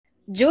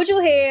Juju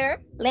here.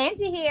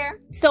 Langie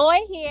here. Soy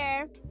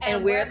here.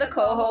 And we're the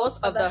co-hosts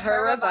of the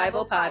Her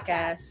Revival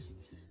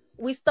podcast.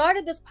 We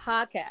started this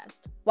podcast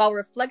while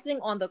reflecting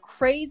on the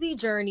crazy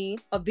journey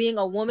of being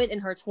a woman in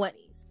her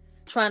 20s,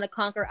 trying to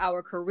conquer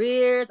our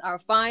careers, our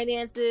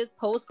finances,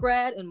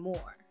 post-grad, and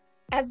more.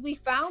 As we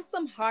found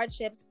some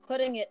hardships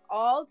putting it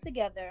all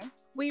together,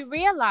 we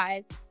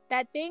realized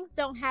that things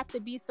don't have to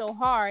be so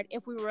hard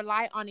if we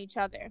rely on each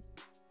other.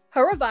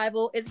 Her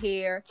Revival is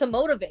here to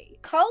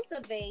motivate,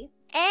 cultivate,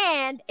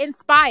 and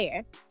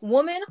inspire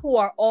women who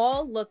are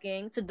all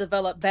looking to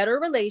develop better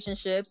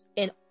relationships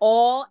in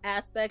all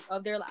aspects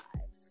of their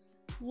lives.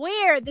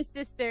 We're the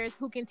sisters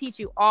who can teach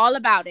you all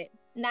about it.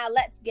 Now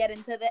let's get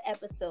into the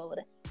episode.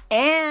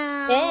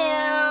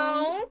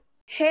 Damn.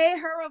 Hey,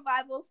 Her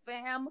Revival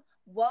fam.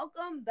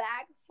 Welcome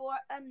back for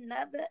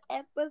another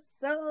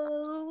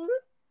episode.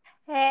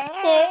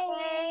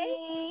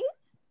 Hey.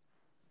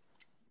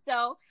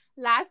 So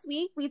last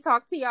week we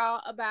talked to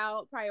y'all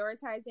about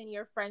prioritizing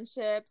your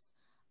friendships,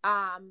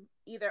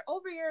 either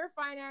over your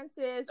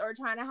finances or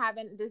trying to have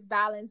this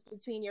balance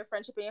between your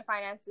friendship and your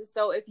finances.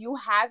 So if you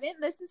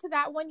haven't listened to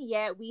that one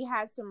yet, we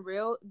had some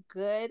real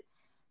good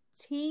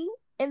tea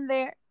in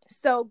there.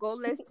 So go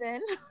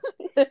listen.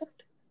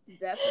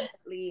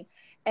 Definitely.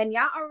 And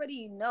y'all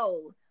already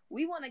know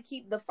we want to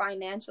keep the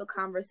financial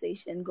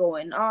conversation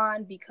going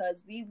on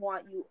because we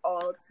want you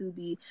all to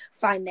be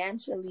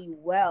financially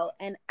well.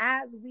 And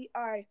as we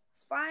are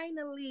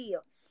finally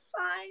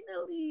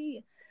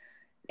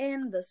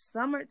in the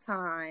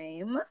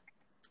summertime,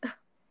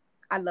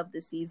 I love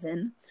this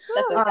season.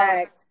 That's a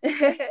fact.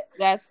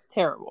 That's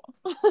terrible.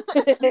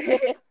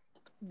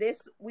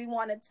 We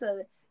wanted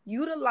to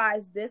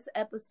utilize this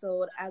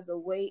episode as a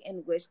way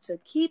in which to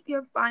keep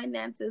your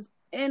finances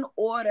in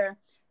order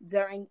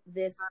during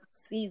this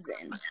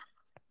season.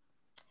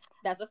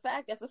 That's a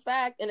fact.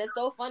 And it's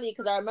so funny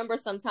because I remember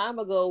some time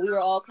ago we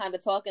were all kind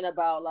of talking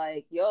about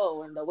like,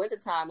 yo, in the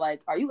wintertime,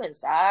 like, are you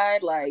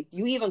inside? Like, do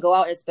you even go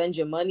out and spend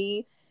your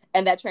money?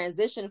 And that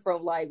transition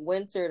from like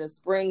winter to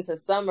spring to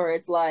summer,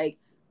 it's like,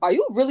 are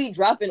you really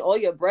dropping all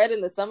your bread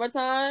in the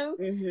summertime?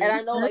 Mm-hmm. And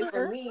I know like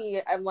for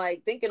me, I'm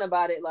like thinking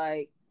about it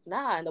like,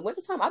 nah, in the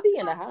wintertime, I'll be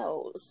in the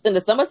house. In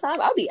the summertime,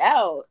 I'll be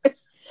out.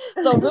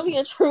 So really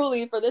and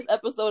truly for this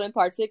episode in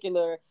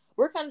particular,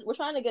 we're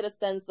trying to get a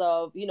sense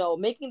of, you know,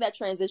 making that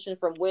transition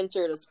from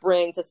winter to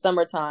spring to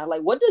summertime.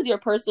 Like, what does your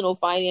personal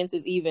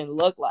finances even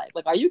look like?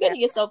 Like, are you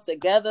getting yourself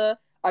together?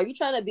 Are you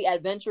trying to be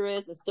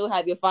adventurous and still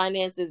have your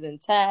finances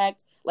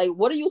intact? Like,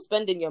 what are you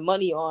spending your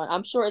money on?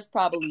 I'm sure it's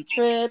probably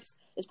trips.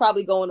 It's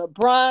probably going to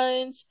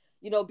brunch.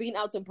 You know, being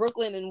out to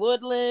Brooklyn and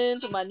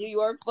Woodland to my New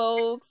York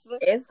folks.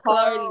 It's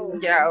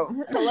closed. Yo.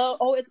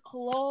 Oh, it's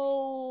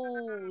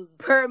closed.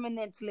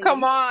 Permanently.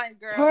 Come on,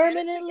 girl.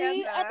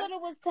 Permanently? I thought it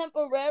was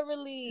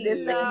temporarily.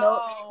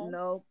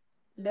 No.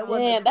 There was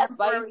a that's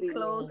temporary spicy.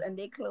 close, and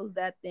they closed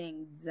that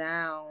thing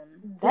down.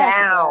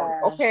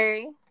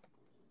 Okay.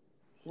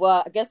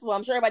 Well, guess what?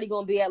 I'm sure everybody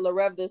gonna be at La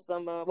Rev this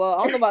summer. Well,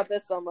 I don't know about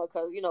this summer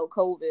because you know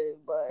COVID,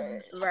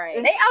 but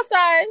right. They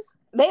outside.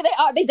 They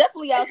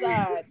definitely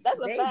outside.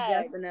 That's a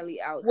fact. Definitely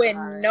outside with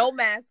no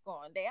mask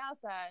on. They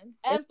outside.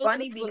 It's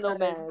funny because no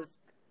mask.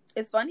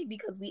 It's funny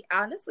because we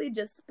honestly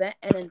just spent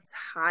an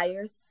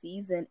entire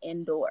season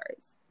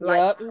indoors. Yep.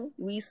 Like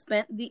we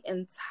spent the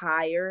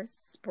entire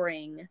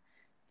spring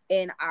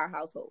in our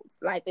households.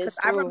 Like, because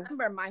I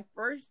remember my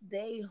first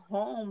day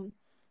home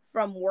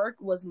from work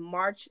was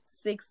March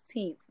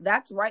 16th.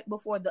 That's right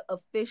before the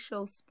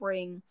official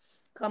spring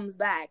comes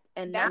back.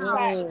 And now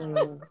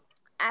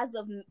as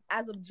of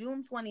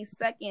June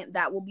 22nd,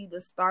 that will be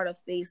the start of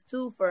phase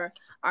 2 for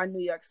our New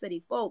York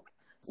City folk.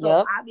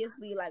 So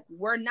obviously, like,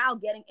 we're now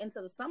getting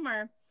into the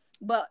summer,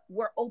 but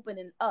we're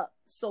opening up.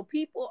 So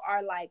people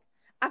are like,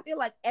 I feel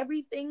like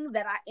everything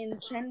that I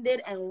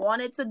intended and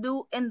wanted to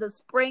do in the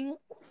spring,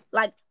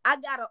 like, I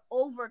gotta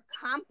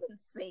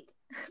overcompensate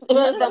in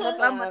the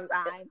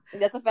summertime.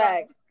 That's a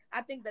fact. So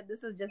I think that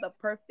this is just a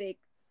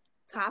perfect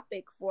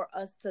topic for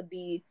us to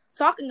be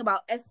talking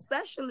about,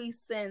 especially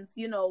since,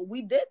 you know,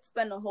 we did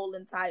spend a whole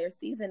entire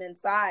season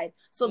inside.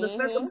 So the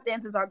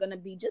circumstances are going to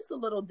be just a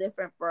little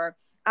different for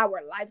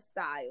our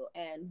lifestyle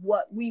and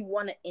what we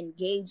want to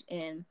engage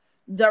in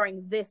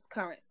during this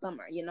current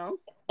summer, you know?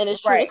 And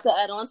it's true, just to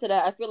add on to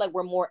that, I feel like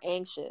we're more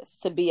anxious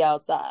to be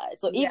outside.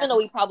 So even though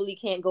we probably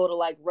can't go to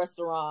like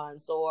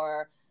restaurants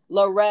or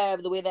La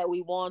Rev the way that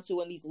we want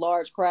to in these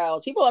large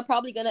crowds, people are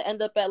probably going to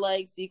end up at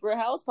like secret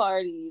house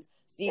parties,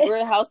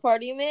 secret house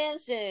party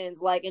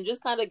mansions, like, and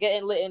just kind of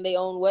getting lit in their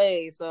own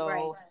way.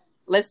 So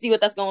let's see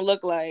what that's going to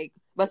look like.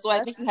 But so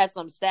I think you had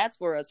some stats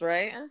for us,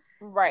 right?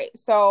 Right.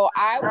 So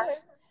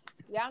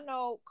y'all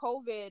know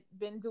COVID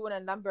been doing a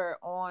number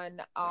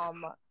on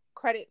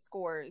credit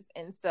scores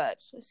and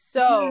such.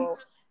 So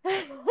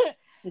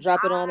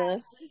Drop it on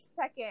us.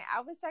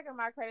 I was checking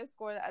my credit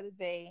score the other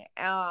day,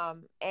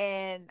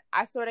 and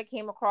I sort of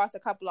came across a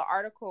couple of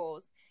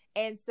articles.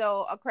 And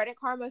so a Credit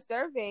Karma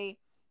survey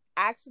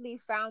actually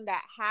found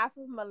that half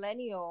of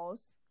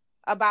millennials,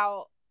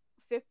 about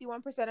 51%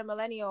 of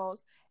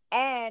millennials,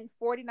 and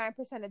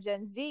 49% of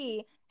Gen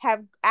Z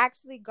have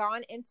actually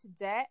gone into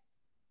debt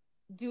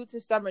due to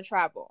summer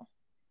travel.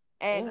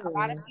 And a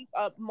lot of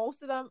people,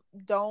 most of them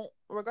don't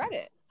regret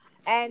it.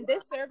 And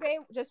this survey,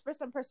 just for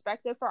some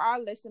perspective for our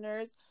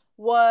listeners,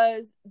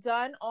 was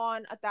done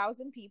on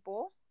 1,000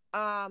 people.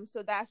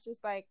 So that's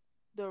just like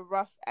the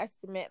rough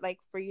estimate, like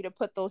for you to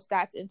put those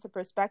stats into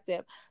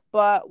perspective.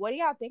 But what do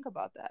y'all think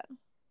about that?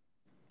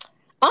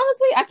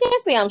 Honestly, I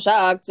can't say I'm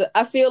shocked.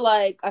 I feel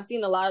like I've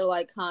seen a lot of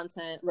like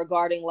content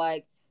regarding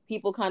like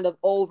people kind of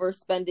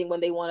overspending when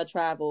they want to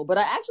travel. But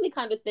I actually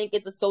kind of think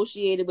it's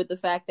associated with the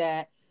fact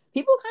that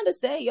people kind of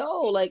say,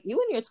 yo, like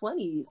you in your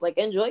 20s, like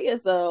enjoy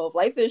yourself.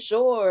 Life is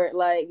short.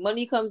 Like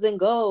money comes and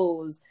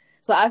goes.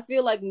 So I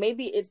feel like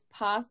maybe it's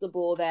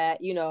possible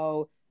that, you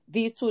know,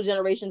 these two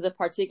generations in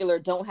particular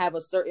don't have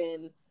a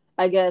certain,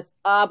 I guess,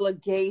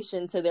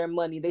 obligation to their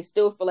money. They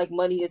still feel like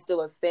money is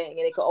still a thing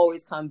and it could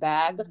always come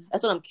back.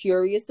 That's what I'm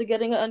curious to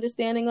getting an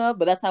understanding of,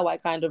 but that's how I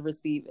kind of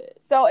receive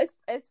it. So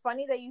it's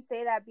funny that you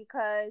say that,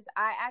 because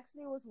I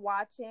actually was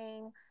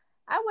watching,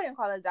 I wouldn't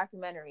call it a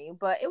documentary,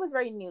 but it was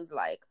very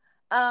news-like.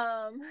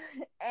 And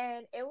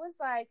it was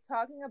like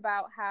talking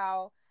about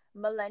how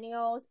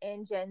millennials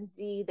and Gen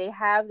Z, they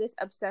have this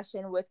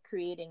obsession with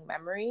creating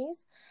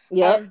memories.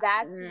 Yep. And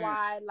that's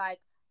why like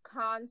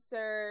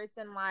concerts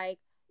and like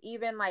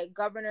even like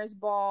Governor's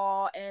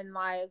Ball and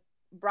like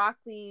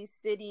Broccoli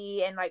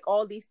City and like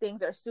all these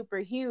things are super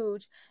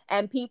huge,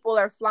 and people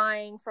are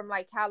flying from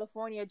like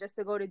California just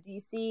to go to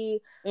DC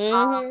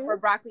for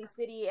Broccoli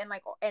City and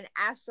like an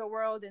Astro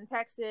World in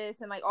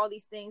Texas and like all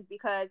these things,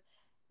 because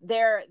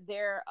they're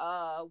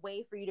a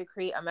way for you to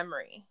create a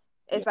memory.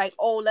 It's like,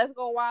 oh, let's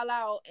go wild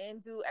out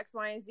and do X,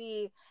 Y, and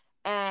Z,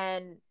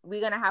 and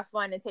we're gonna have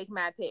fun and take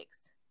mad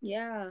pics.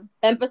 Yeah.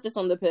 Emphasis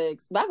on the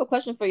pics. But I have a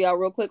question for y'all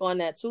real quick on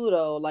that too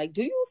though. Like,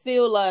 do you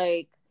feel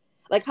like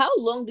how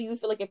long do you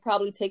feel like it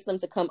probably takes them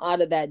to come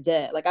out of that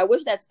debt? Like, I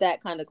wish that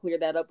stat kind of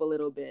cleared that up a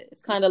little bit.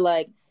 It's kind of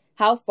like,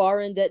 how far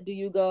in debt do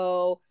you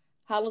go?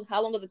 How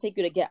long does it take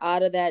you to get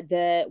out of that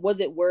debt? Was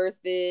it worth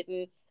it?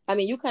 And I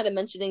mean, you kind of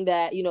mentioning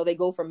that, you know, they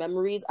go for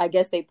memories. I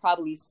guess they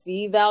probably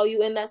see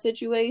value in that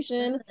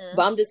situation.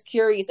 But I'm just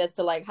curious as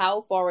to like,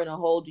 how far in a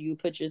hole do you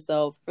put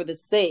yourself for the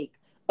sake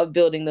of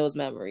building those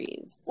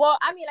memories? Well,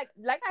 I mean,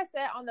 like I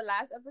said on the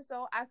last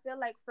episode, I feel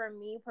like for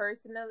me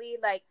personally,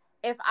 like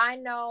if I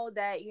know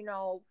that, you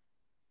know,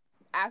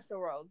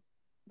 Astroworld,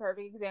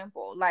 perfect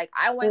example. Like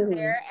I went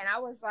there and I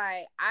was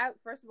like,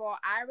 first of all,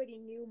 I already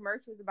knew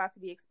merch was about to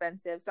be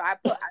expensive, so I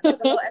took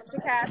a little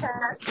extra cash,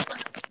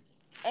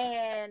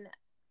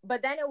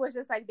 but then it was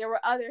just like there were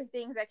other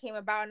things that came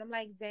about, and I'm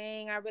like,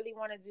 dang, I really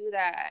want to do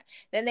that.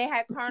 Then they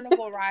had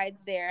carnival rides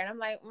there, and I'm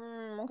like,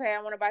 okay,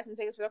 I want to buy some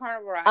tickets for the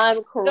carnival ride.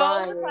 I'm crying.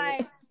 So it was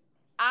like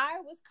I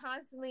was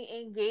constantly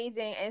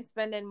engaging and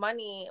spending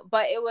money,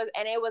 but it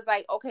was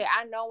like, okay,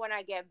 I know when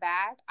I get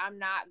back, I'm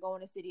not going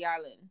to City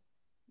Island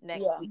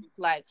next week.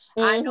 Like,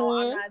 I know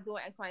I'm not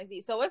doing X, Y, and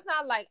Z. So it's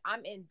not like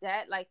I'm in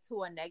debt, like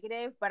to a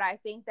negative, but I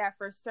think that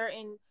for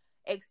certain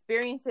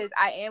experiences,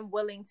 I am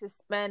willing to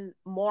spend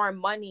more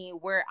money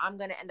where I'm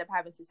going to end up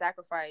having to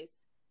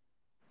sacrifice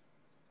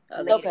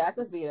later. Okay, I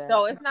can see that.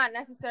 So it's not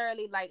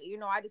necessarily like, you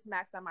know, I just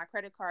maxed out my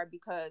credit card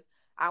because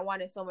I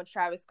wanted so much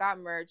Travis Scott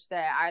merch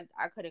that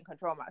I couldn't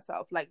control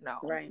myself. Like, no.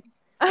 Right.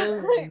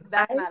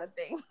 That's not a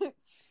thing.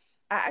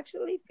 I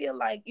actually feel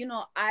like, you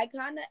know, I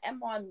kind of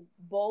am on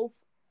both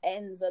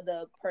ends of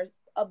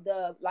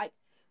the like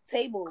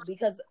table,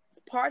 because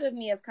part of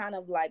me is kind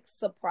of like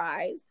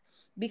surprised,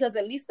 because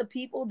at least the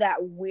people that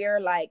we're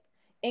like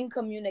in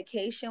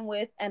communication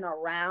with and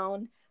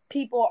around,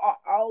 people are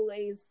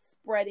always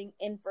spreading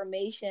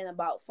information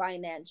about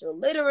financial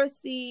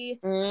literacy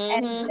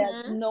and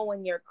just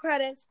knowing your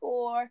credit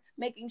score,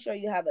 making sure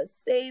you have a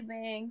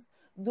savings,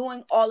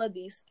 doing all of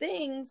these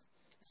things.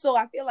 So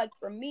I feel like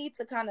for me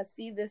to kind of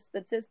see this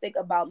statistic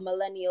about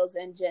millennials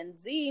and Gen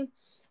Z,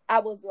 I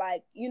was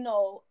like, you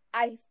know,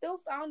 I still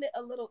found it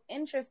a little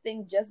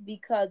interesting, just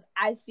because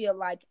I feel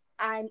like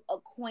I'm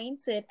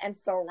acquainted and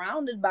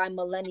surrounded by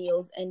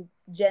millennials and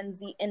Gen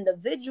Z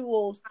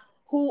individuals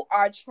who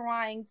are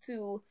trying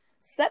to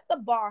set the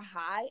bar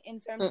high in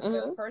terms of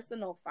their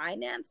personal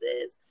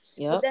finances.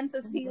 But then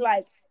to see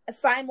like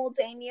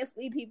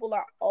simultaneously people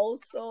are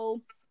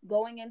also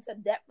going into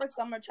debt for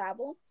summer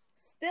travel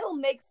still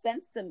makes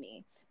sense to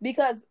me,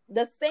 because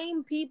the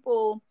same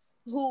people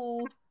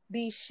who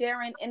be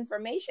sharing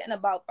information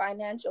about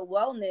financial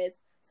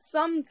wellness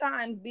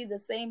sometimes be the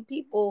same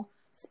people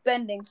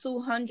spending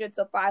 $200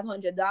 to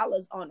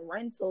 $500 on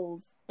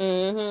rentals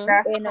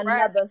in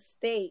another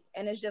state.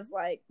 And it's just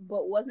like,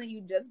 but wasn't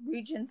you just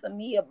preaching to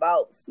me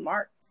about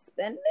smart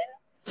spending?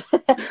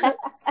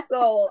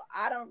 So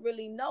I don't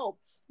really know.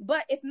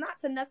 But it's not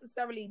to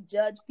necessarily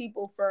judge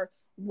people for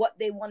what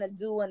they want to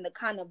do and the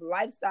kind of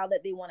lifestyle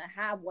that they want to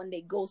have when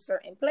they go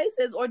certain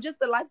places, or just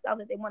the lifestyle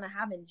that they want to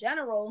have in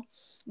general.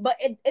 But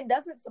it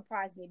doesn't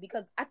surprise me,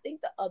 because I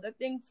think the other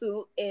thing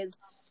too is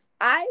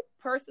I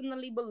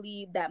personally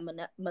believe that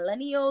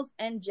millennials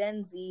and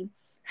Gen Z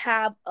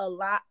have a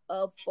lot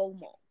of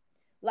FOMO,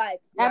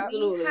 Like we have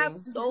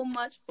Absolutely. so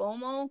much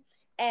FOMO,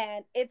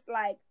 and it's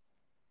like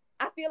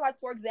I feel like,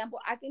 for example,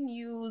 I can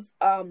use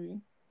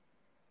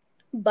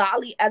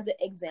Bali as an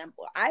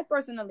example. I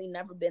personally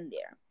never been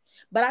there.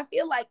 But I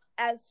feel like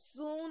as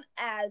soon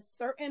as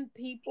certain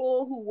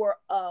people who were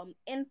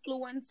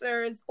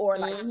influencers or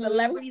like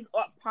celebrities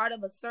or part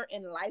of a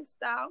certain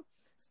lifestyle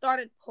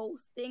started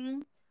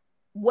posting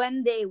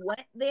when they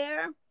went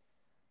there,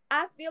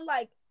 I feel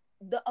like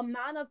the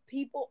amount of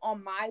people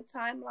on my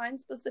timeline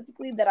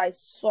specifically that I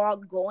saw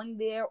going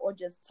there or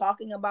just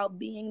talking about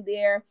being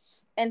there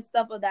and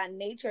stuff of that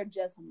nature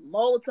just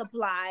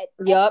multiplied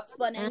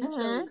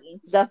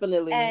exponentially.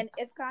 Definitely. And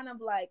it's kind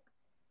of like,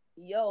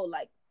 yo,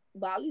 like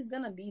Bali's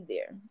gonna be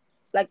there.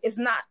 Like it's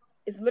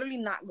literally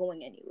not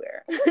going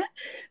anywhere.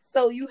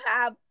 So you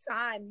have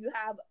time, you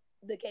have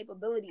the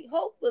capability,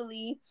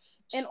 hopefully,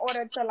 in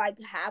order to like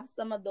have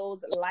some of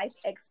those life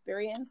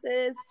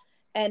experiences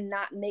and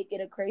not make it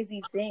a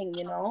crazy thing,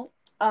 you know.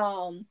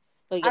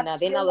 But yeah,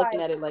 they're not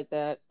looking at it like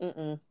that.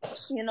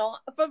 You know,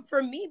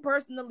 for me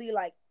personally,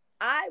 like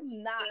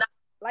I'm not,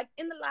 like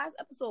in the last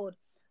episode,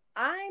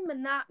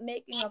 I'm not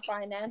making a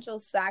financial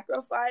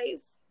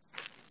sacrifice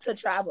to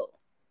travel.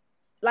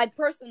 Like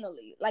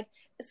personally, like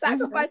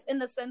sacrifice in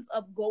the sense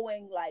of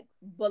going like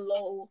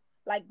below,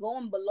 like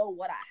going below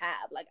what I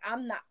have. Like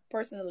I'm not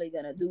personally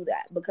gonna do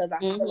that because I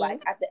feel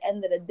like at the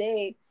end of the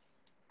day,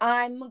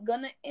 I'm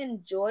gonna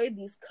enjoy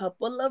these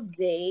couple of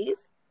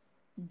days,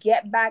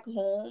 get back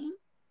home,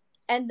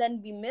 and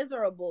then be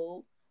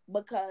miserable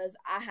because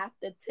I have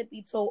to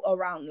tippy toe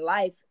around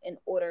life in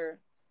order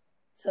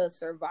to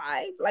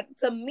survive. Like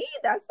to me,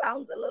 that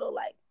sounds a little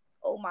like,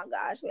 oh my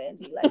gosh,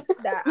 Langy, like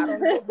that. I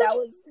don't know if that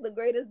was the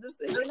greatest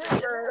decision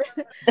ever.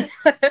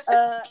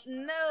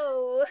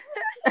 No.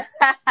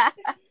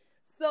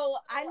 So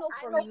I know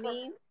for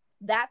me,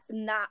 that's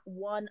not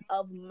one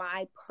of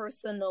my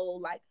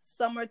personal like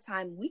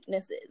summertime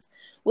weaknesses,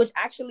 which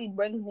actually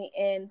brings me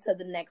into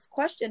the next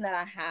question that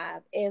I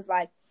have is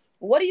like,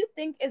 what do you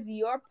think is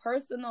your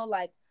personal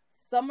like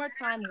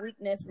summertime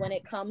weakness when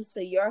it comes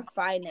to your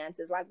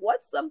finances? Like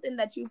what's something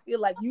that you feel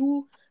like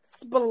you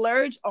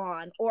splurge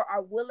on or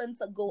are willing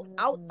to go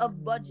out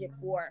of budget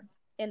for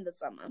in the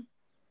summer?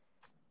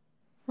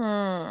 You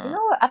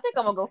know what? I think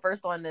I'm gonna go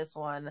first on this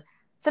one.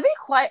 To be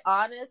quite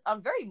honest,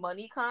 I'm very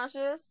money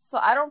conscious, so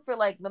I don't feel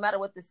like no matter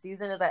what the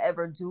season is, I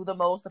ever do the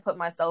most to put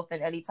myself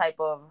in any type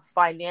of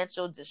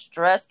financial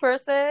distress per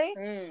se.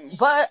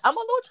 But I'm a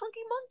little chunky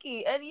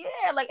monkey, and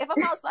yeah, like if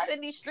I'm outside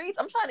in these streets,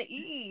 I'm trying to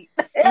eat.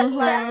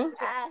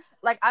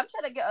 Like I'm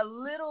trying to get a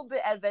little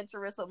bit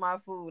adventurous with my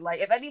food.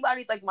 Like if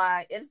anybody's like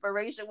my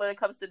inspiration when it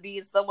comes to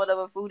being somewhat of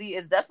a foodie,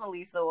 it's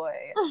definitely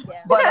Soy.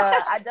 Yeah. But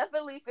I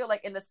definitely feel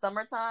like in the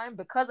summertime,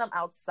 because I'm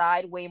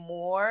outside way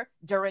more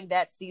during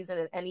that season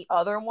than any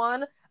other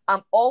one,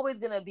 I'm always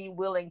gonna be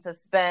willing to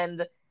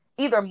spend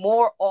either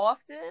more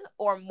often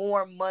or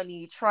more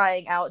money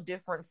trying out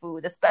different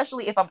foods,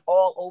 especially if I'm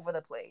all over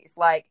the place.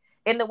 Like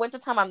in the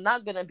wintertime, I'm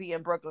not gonna be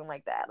in Brooklyn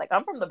like that. Like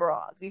I'm from the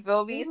Bronx, you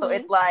feel me? So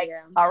it's like,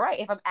 all right,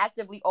 if I'm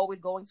actively always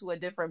going to a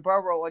different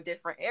borough or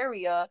different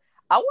area,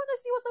 I want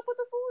to see what's up with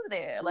the food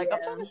there. Like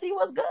I'm trying to see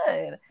what's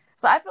good.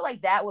 So I feel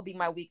like that would be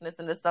my weakness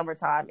in the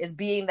summertime, is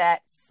being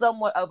that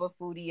somewhat of a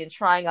foodie and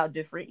trying out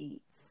different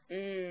eats.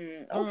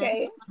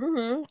 Okay.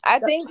 I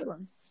think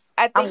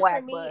I'm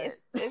whack, for me,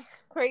 it's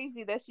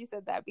crazy that she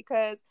said that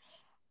because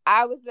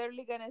I was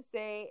literally gonna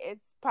say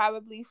it's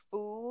probably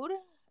food.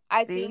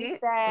 I think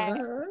that.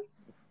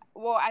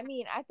 Well, I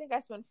mean, I think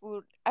I spend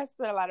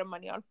a lot of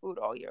money on food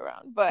all year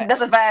round, but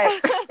that's a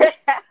fact.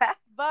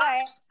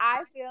 But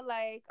I feel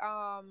like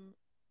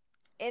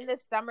in the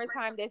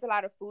summertime there's a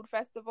lot of food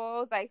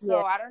festivals. Like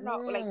so I don't know,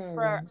 like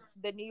for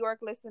the New York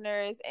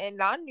listeners and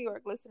non-New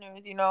York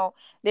listeners, you know,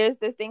 there's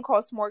this thing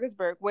called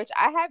Smorgasburg, which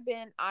I have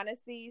been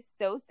honestly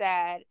so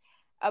sad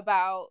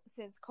about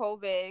since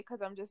COVID,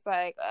 because I'm just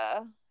like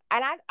and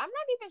I'm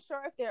not even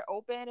sure if they're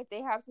open, if they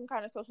have some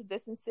kind of social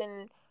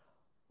distancing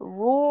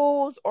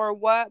rules or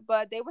what,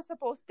 but they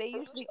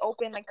usually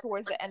open like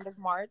towards the end of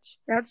March.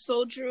 That's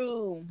so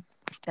true.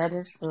 That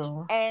is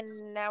true.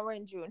 And now we're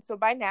in June, so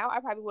by now I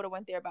probably would have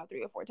went there about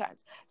 3 or 4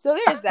 times. So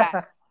there's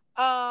that.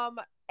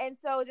 And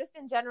so just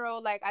in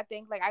general, like I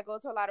think like I go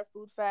to a lot of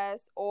food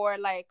fests, or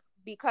like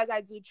because I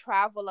do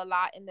travel a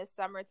lot in the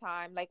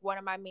summertime, like one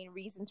of my main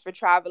reasons for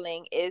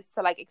traveling is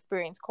to like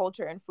experience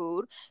culture and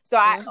food. So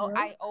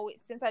I always,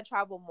 since I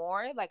travel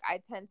more, like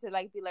I tend to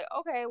like be like,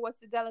 okay, what's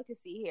the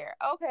delicacy here?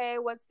 Okay,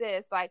 what's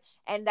this? Like,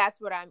 and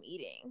that's what I'm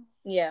eating.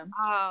 Yeah.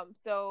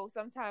 So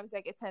sometimes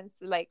like it tends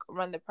to like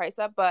run the price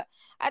up, but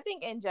I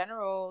think in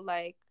general,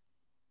 like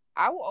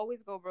I will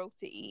always go broke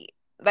to eat.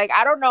 Like,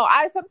 I don't know.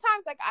 I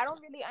sometimes like I don't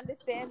really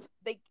understand.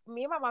 Like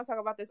me and my mom talk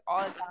about this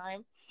all the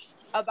time,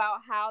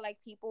 about how like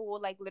people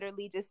will like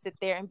literally just sit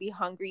there and be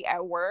hungry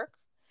at work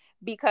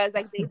because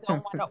like they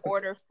don't want to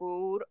order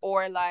food,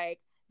 or like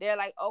they're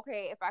like,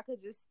 okay, if I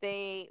could just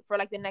stay for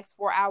like the next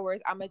 4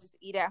 hours, I'm gonna just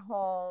eat at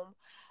home.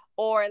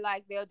 or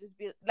like they'll just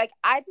be like,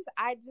 I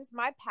just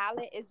my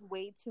palate is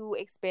way too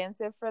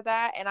expansive for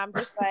that, and I'm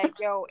just like,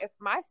 yo, if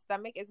my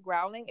stomach is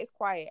growling, it's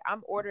quiet.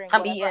 I'm ordering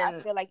I'm whatever I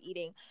eating. feel like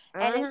eating,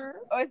 and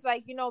Mm-hmm. it's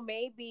like,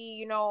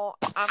 maybe,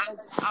 I'm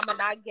gonna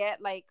not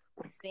get like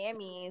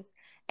Sammy's,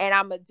 and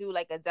I'm gonna do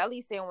like a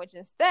deli sandwich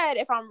instead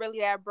if I'm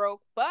really that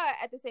broke. But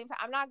at the same time,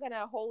 I'm not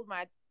gonna hold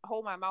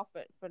my mouth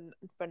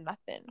for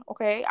nothing.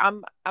 Okay,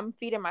 I'm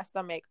feeding my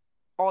stomach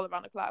all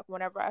around the clock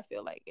whenever I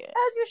feel like it.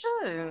 As you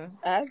should.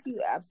 As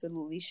you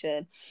absolutely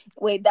should.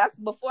 Wait, that's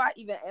before I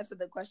even answer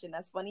the question.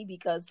 That's funny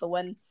because so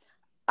when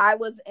I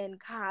was in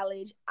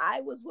college,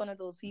 I was one of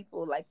those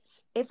people, like,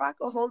 if I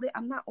could hold it,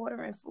 I'm not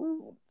ordering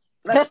food.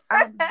 Like,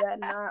 I'm that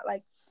not,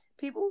 like,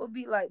 people would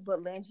be like,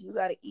 but Lange, you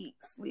gotta eat.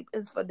 Sleep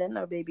is for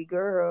dinner, baby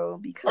girl.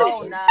 Because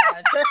Oh,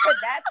 nah. That's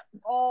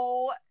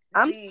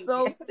I'm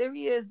so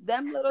serious.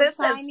 Them little This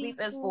says tiny sleep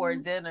is for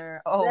spoons,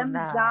 dinner. Oh, them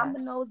nah.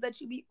 Dominoes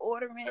that you be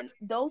ordering,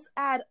 those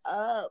add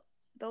up.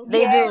 Those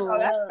They add No, do.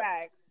 that's up.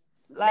 facts.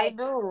 They Like,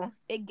 do.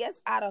 it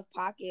gets out of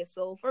pocket.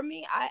 So for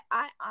me,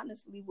 I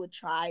honestly would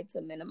try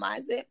to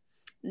minimize it.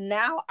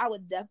 Now I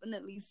would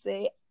definitely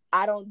say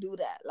I don't do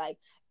that. Like,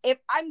 if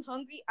I'm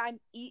hungry, I'm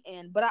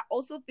eating. But I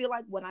also feel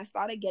like when I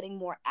started getting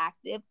more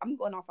active, I'm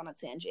going off on a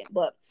tangent,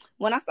 but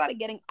when I started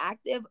getting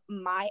active,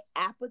 my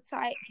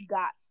appetite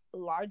got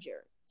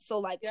larger. So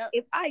like, Yep.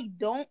 if I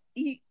don't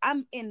eat,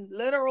 I'm in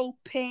literal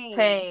pain.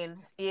 Pain.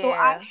 So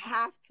I Yeah.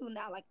 have to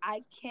now. Like,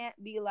 I can't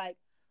be like,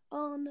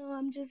 oh no,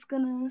 I'm just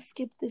gonna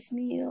skip this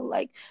meal.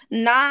 Like,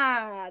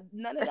 nah,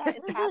 none of that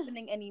is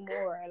happening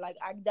anymore. Like,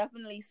 I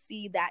definitely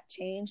see that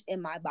change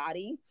in my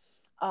body.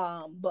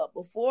 But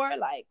before,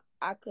 like,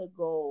 I could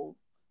go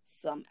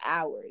some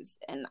hours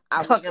and I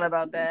was Talking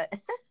about that.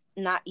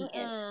 not eating.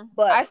 Mm-mm.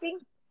 But I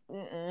think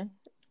I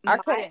my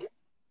couldn't.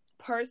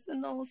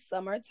 personal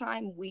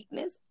summertime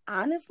weakness,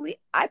 honestly,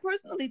 I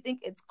personally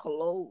think it's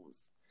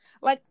clothes.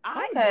 Like,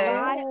 I Okay.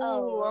 buy a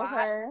Oh, lot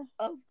okay.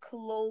 of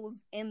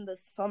clothes in the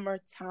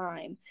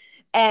summertime.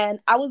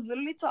 And I was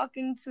literally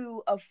talking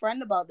to a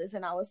friend about this,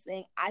 and I was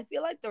saying, I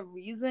feel like the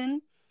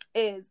reason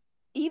is,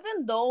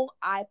 even though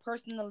I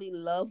personally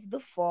love the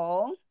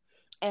fall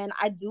and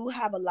I do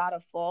have a lot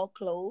of fall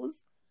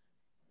clothes,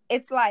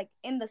 it's like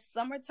in the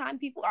summertime,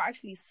 people are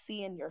actually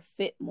seeing your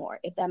fit more,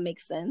 if that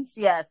makes sense.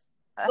 Yes.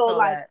 I So feel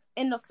like that.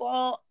 in the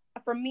fall,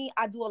 for me,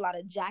 I do a lot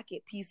of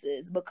jacket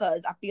pieces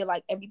because I feel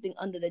like everything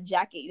under the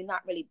jacket you're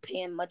not really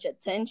paying much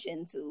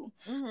attention to.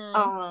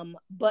 Mm-hmm.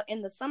 But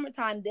in the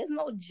summertime, there's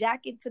no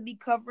jacket to be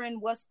covering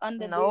what's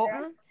under Nope.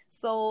 there.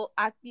 So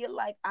I feel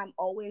like I'm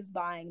always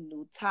buying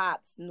new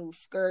tops, new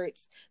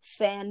skirts,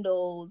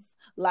 sandals,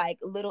 like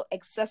little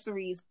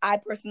accessories. I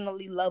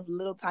personally love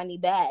little tiny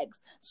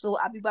bags. So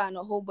I'll be buying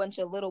a whole bunch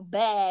of little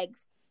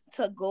bags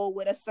to go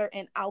with a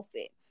certain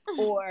outfit.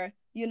 Or,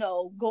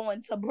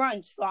 going to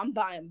brunch. So I'm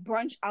buying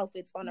brunch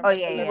outfits on a Oh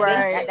yeah, regular yeah. That,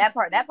 Right. basis.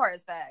 that part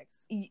is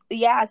facts.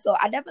 Yeah, so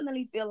I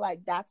definitely feel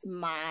like that's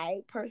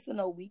my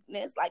personal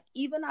weakness. Like,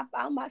 even I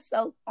found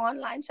myself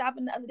online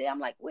shopping the other day. I'm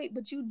like, wait,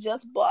 but you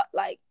just bought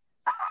like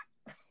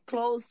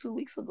clothes 2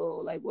 weeks ago.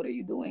 Like, what are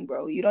you doing,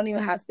 bro? You don't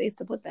even have space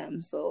to put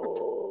them.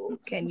 So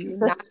can you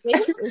The not?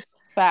 space is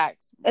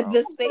facts, bro.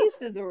 The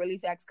space is a really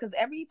facts, because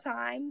every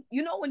time,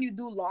 when you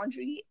do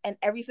laundry, and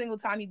every single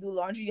time you do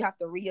laundry, you have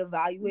to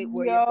reevaluate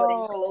where you're putting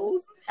Yo,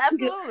 clothes.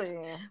 Absolutely.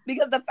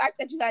 Because the fact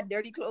that you had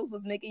dirty clothes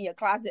was making your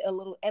closet a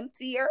little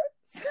emptier.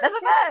 That's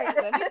a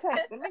fact. let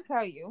me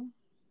tell you,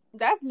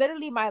 that's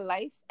literally my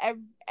life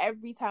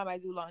every time I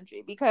do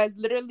laundry, because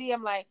literally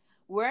I'm like,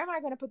 where am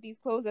I gonna put these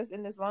clothes that's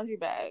in this laundry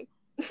bag?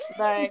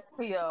 Like,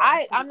 Yo.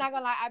 I'm not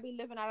gonna lie, I be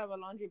living out of a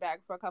laundry bag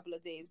for a couple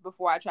of days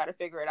before I try to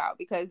figure it out,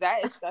 because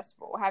that is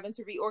stressful, having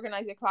to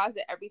reorganize your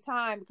closet every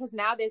time, because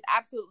now there's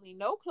absolutely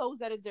no clothes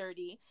that are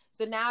dirty.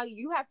 So now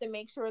you have to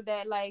make sure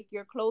that like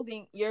your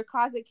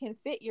closet can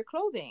fit your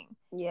clothing.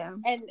 Yeah.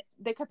 And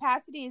the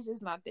capacity is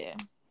just not there.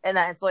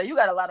 And so you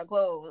got a lot of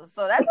clothes.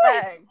 So that's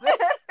facts.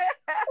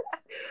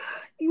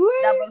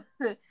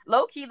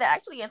 Low key, that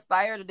actually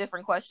inspired a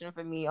different question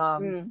for me.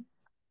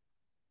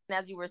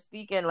 As you were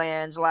speaking,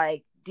 Lange,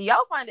 like, do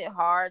y'all find it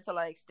hard to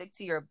like stick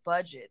to your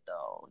budget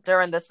though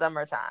during the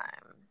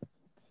summertime?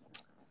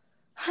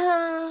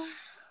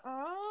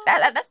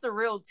 That's the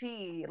real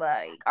tea.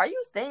 Like, are you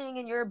staying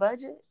in your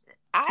budget?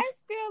 I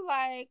feel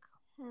like,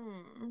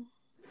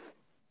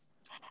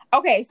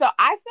 okay, so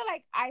I feel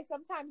like I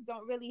sometimes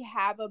don't really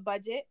have a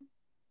budget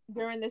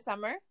during the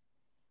summer.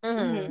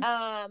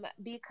 Mm-hmm.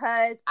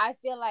 Because I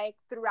feel like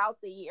throughout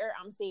the year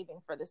I'm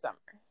saving for the summer.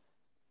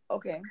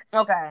 Okay.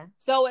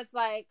 So it's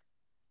like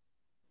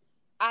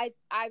I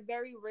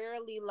very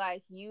rarely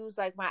like use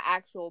like my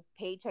actual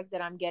paycheck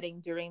that I'm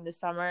getting during the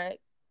summer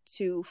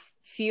to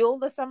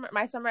fuel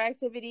my summer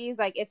activities.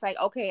 Like, it's like,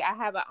 okay, I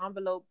have an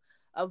envelope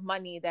of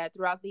money that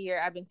throughout the year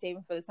I've been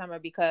saving for the summer,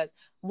 because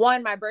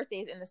one, my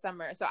birthday is in the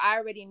summer, so I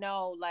already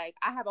know, like,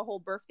 I have a whole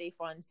birthday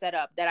fund set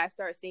up that I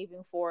start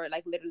saving for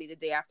like literally the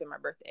day after my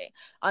birthday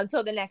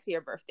until the next year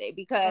birthday,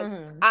 because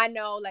I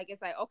know, like,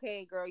 it's like,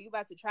 okay, girl, you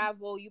about to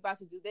travel, you about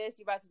to do this,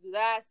 you about to do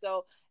that.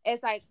 So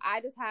it's like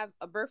I just have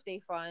a birthday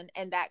fund,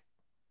 and that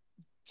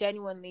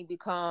genuinely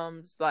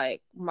becomes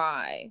like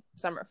my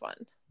summer fun.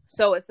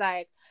 So it's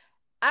like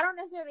I don't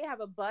necessarily have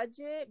a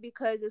budget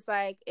because it's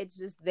like it's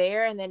just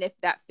there, and then if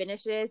that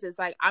finishes, it's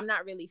like I'm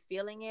not really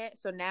feeling it.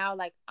 So now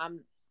like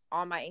I'm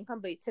on my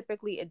income, but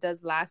typically it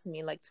does last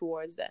me like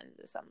towards the end of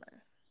the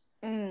summer.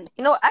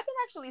 You know, I can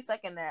actually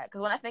second that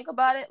because when I think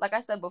about it, like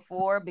I said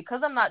before,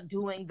 because I'm not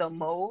doing the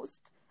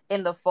most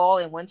in the fall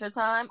and winter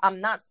time,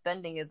 I'm not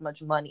spending as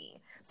much money.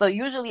 So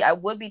usually I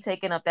would be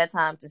taking up that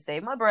time to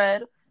save my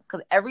bread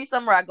because every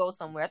summer I go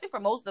somewhere. I think for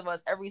most of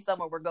us, every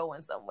summer we're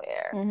going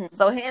somewhere. Mm-hmm.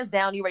 So hands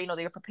down, you already know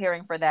that you're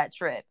preparing for that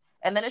trip.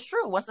 And then it's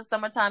true. Once the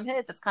summertime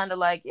hits, it's kind of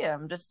like, yeah,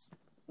 I'm just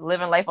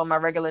living life on my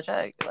regular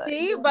check. Like,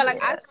 see, but like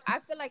I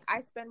feel like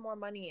I spend more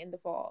money in the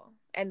fall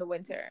and the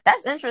winter.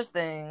 That's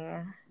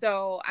interesting.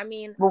 So I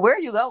mean, well, where are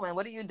you going?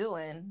 What are you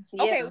doing?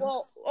 Okay,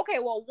 well,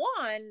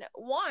 one,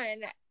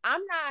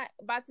 I'm not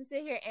about to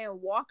sit here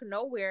and walk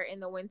nowhere in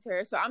the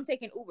winter, so I'm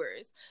taking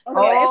Ubers.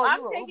 Okay, if I'm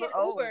taking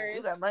Ubers,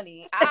 you got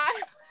money.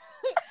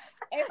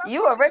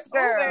 You a rich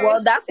girl. Ubers,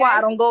 well, that's why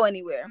I don't go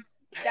anywhere.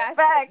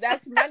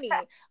 That's money.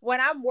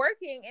 When I'm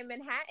working in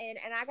Manhattan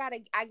and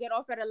I get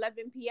off at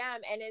 11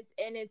 p.m. and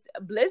it's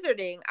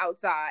blizzarding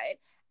outside,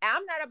 and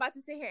I'm not about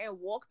to sit here and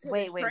walk to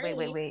the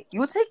train. Wait.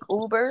 You take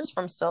Ubers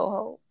from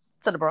Soho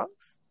to the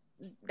Bronx?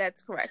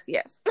 That's correct.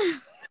 Yes.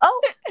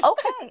 Oh,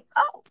 okay.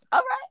 Oh, all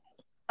right.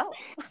 Oh.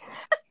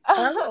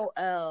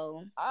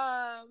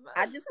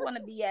 I just want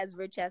to be as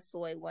rich as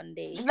Soy one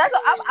day. That's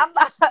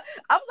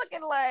I'm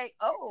looking like,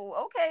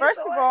 oh, okay.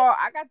 First of all,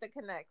 I got the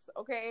connects.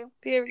 Okay.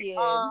 Period.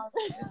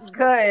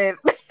 Good.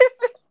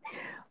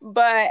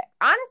 But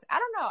honestly, I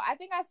don't know. I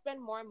think I spend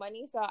more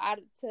money, so I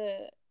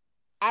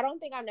don't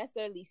think I'm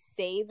necessarily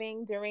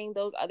saving during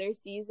those other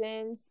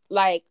seasons,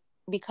 like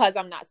because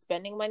I'm not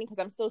spending money, because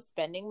I'm still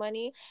spending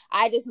money.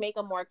 I just make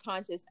a more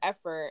conscious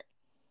effort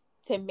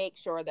to make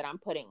sure that I'm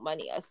putting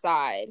money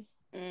aside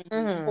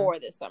for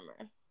the summer.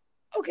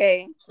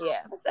 Okay.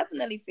 Yeah. That's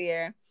definitely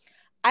fair.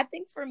 I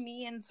think for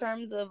me, in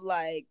terms of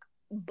like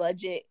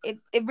budget, it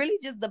really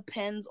just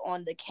depends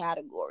on the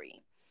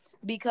category.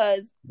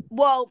 Because,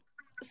 well,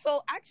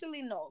 so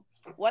actually, no.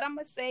 What I'm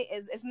going to say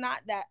is it's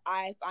not that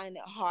I find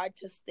it hard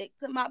to stick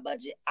to my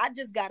budget. I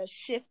just got to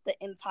shift the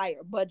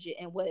entire budget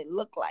and what it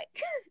looked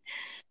like.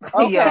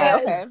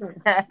 Okay.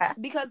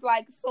 Because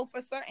like, so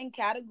for certain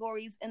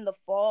categories in the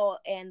fall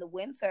and the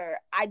winter,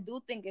 I do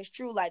think it's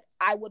true. Like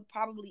I would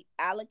probably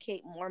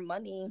allocate more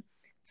money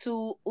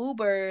to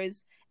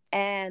Ubers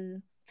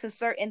and to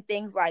certain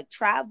things like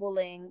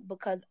traveling,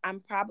 because I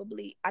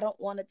don't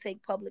want to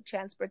take public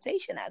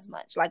transportation as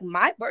much. Like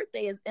my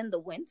birthday is in the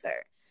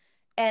winter.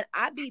 And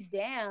I'd be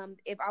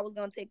damned if I was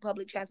going to take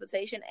public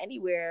transportation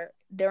anywhere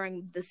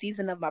during the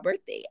season of my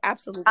birthday.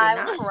 Absolutely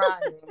not. I'm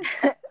crying.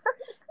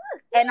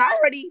 And I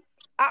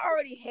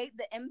already hate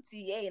the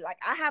MTA. Like,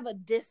 I have a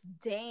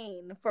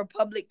disdain for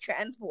public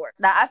transport.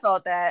 Nah, I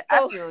felt that.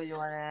 I feel you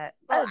on that.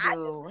 I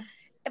do.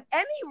 If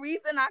any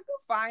reason I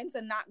could find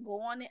to not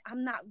go on it,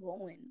 I'm not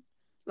going.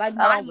 Like,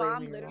 my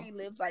mom literally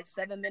lives like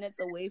 7 minutes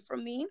away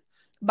from me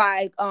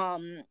by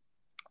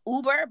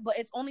Uber, but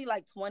it's only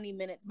like 20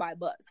 minutes by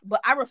bus.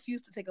 But I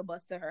refuse to take a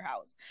bus to her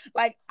house.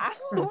 Like I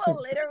will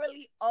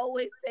literally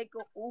always take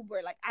an Uber.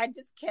 Like I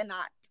just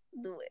cannot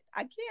do it.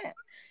 I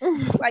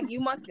can't. Like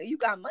you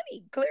got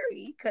money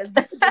clearly, because you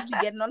could just be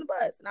getting on the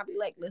bus, and I'll be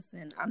like,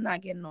 listen, I'm not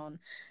getting on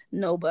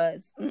no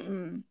bus.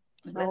 Listen,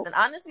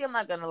 honestly, I'm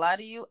not gonna lie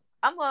to you.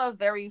 I'm a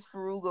very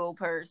frugal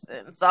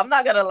person, so I'm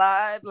not gonna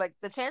lie. Like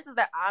the chances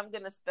that I'm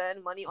gonna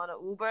spend money on an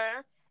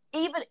Uber,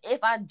 even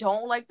if I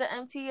don't like the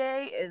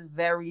MTA, is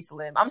very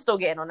slim. I'm still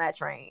getting on that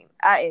train.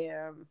 I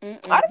am. I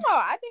don't know.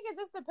 I think it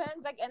just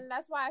depends. Like, and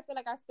that's why I feel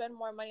like I spend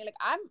more money. Like,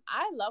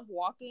 I love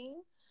walking.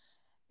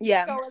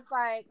 Yeah. So it's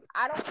like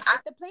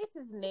if the place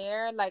is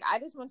near. Like, I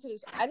just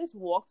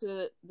walked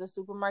to the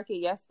supermarket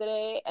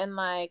yesterday, and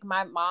like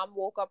my mom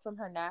woke up from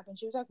her nap, and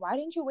she was like, "Why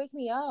didn't you wake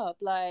me up?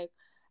 Like,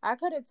 I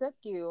could have took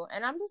you."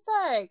 And I'm just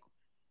like,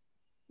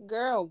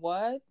 girl,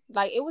 what?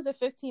 Like, it was a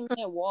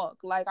 15-minute walk.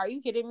 Like, are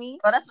you kidding me?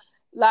 Oh, that's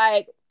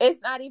like, it's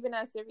not even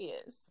that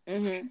serious.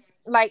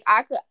 Like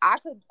I could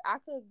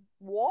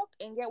walk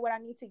and get what I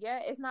need to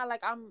get. It's not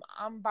like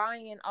I'm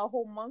buying a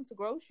whole month's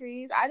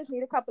groceries. I just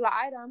need a couple of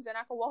items and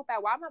I can walk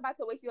back. Why am I about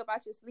to wake you up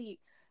out your sleep?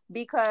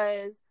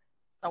 Because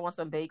I want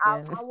some bacon.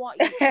 I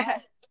want you.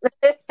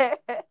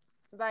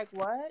 Like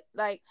what?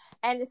 Like,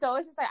 and so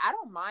it's just like I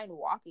don't mind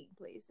walking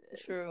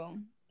places. True.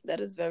 That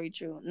is very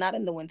true. Not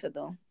in the winter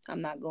though. I'm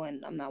not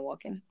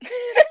walking.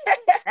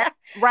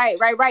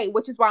 Right.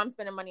 Which is why I'm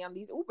spending money on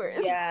these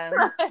Ubers.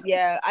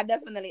 Yeah. I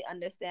definitely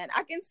understand.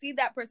 I can see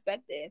that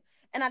perspective.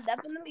 And I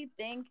definitely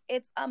think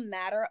it's a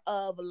matter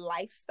of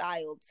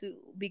lifestyle too.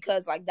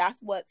 Because like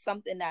that's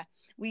something that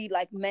we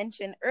like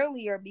mentioned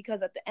earlier.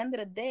 Because at the end of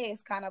the day,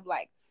 it's kind of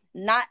like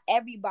not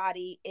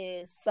everybody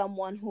is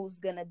someone who's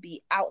gonna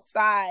be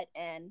outside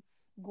and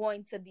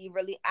going to be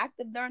really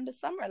active during the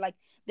summer. Like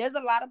there's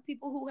a lot of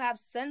people who have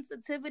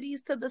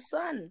sensitivities to the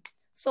sun.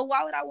 So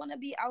why would I want to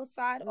be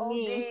outside all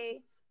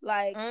day?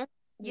 Like,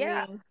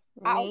 yeah.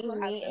 I also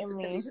have Me.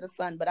 sensitivity to the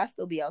sun, but I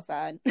still be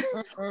outside.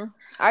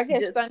 I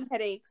get Just sun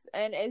headaches,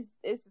 and it's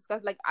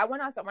disgusting. Like I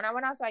went outside when I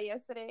went outside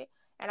yesterday,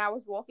 and I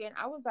was walking.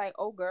 I was like,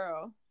 "Oh,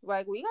 girl,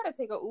 like we gotta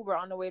take an Uber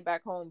on the way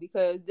back home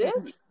because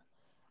this."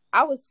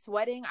 I was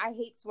sweating. I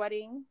hate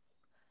sweating.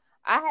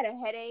 I had a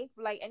headache.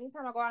 Like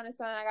anytime I go out in the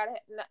sun, I got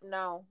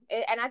no.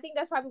 And I think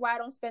that's probably why I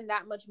don't spend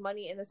that much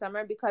money in the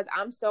summer because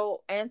I'm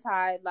so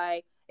anti.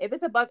 Like if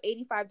it's above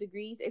 85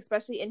 degrees,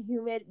 especially in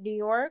humid New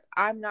York,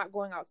 I'm not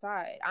going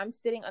outside. I'm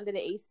sitting under the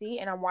AC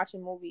and I'm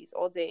watching movies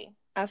all day.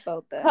 I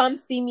felt that. Come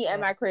see me at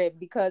my crib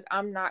because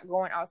I'm not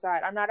going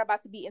outside. I'm not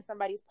about to be in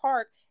somebody's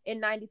park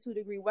in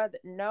 92-degree weather.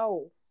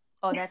 No.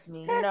 Oh, that's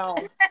me. No.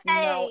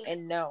 No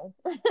and no.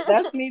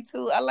 That's me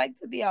too. I like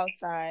to be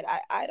outside.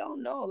 I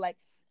don't know. Like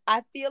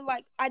I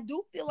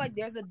do feel like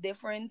there's a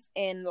difference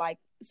in like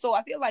so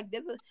I feel like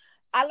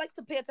I like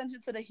to pay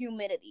attention to the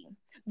humidity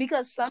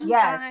because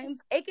sometimes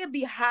it can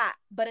be hot,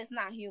 but it's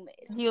not humid.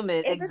 It's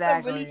humid, if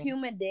exactly. it's a really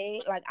humid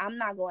day, like I'm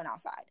not going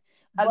outside.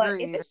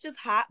 Agreed. But if it's just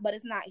hot, but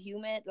it's not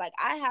humid, like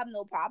I have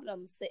no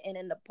problem sitting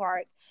in the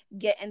park,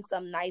 getting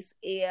some nice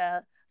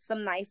air,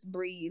 some nice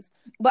breeze.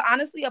 But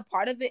honestly, a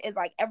part of it is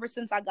like ever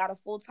since I got a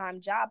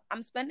full-time job,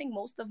 I'm spending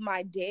most of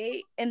my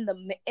day in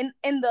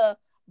the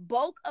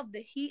bulk of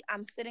the heat.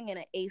 I'm sitting in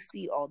an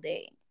AC all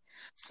day.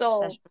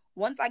 So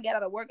once I get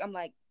out of work, I'm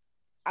like,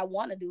 I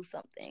want to do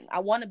something. I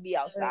want to be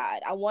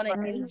outside. I want to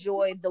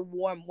enjoy the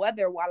warm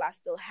weather while I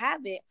still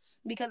have it.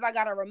 Because I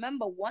got to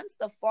remember, once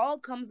the fall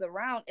comes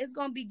around, it's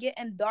going to be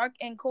getting dark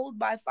and cold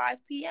by 5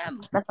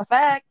 p.m. That's a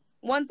fact.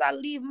 Once I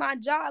leave my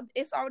job,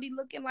 it's already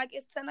looking like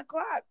it's 10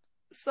 o'clock.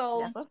 So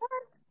that's a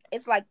fact.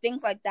 It's like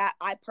things like that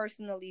I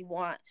personally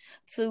want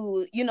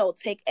to,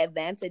 take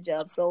advantage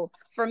of. So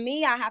for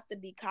me, I have to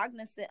be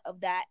cognizant of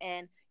that.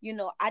 And,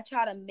 I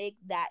try to make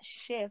that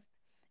shift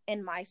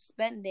in my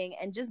spending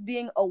and just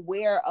being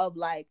aware of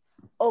like,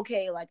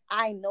 okay, like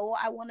I know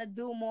I want to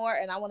do more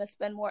and I want to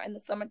spend more in the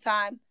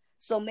summertime.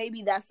 So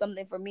maybe that's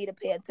something for me to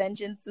pay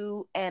attention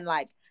to and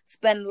like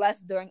spend less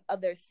during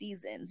other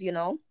seasons,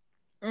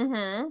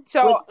 Mm-hmm.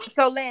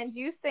 So Lynn,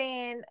 you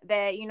saying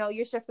that,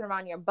 you're shifting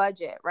around your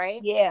budget,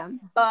 right? Yeah.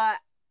 But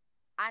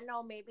I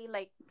know maybe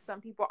like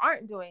some people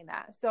aren't doing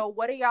that. So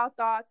what are y'all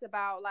thoughts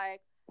about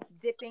like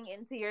dipping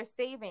into your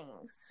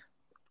savings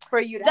for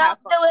you to have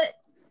fun? Do it.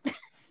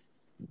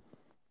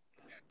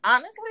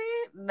 Honestly,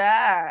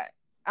 nah,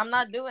 I'm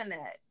not doing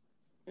that.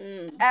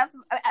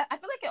 Absolutely. I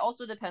feel like it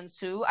also depends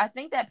too. I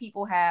think that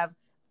people have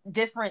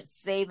different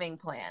saving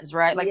plans,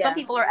 right? Like some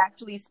people are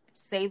actually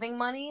saving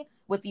money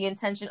with the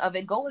intention of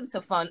it going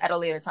to fun at a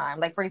later time.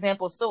 Like for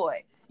example,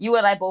 Soy, you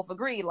and I both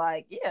agree,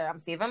 like, yeah, I'm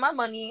saving my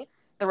money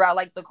throughout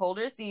like the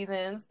colder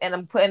seasons and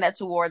I'm putting that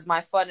towards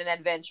my fun and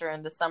adventure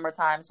in the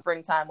summertime,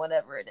 springtime,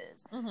 whatever it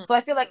is. Mm-hmm. So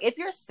I feel like if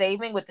you're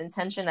saving with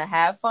intention to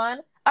have fun,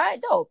 all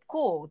right, dope,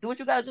 cool, do what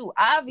you gotta do.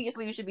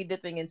 Obviously you should be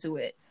dipping into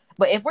it.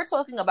 But if we're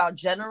talking about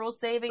general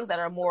savings that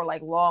are more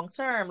like long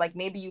term, like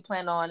maybe you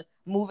plan on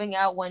moving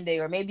out one day,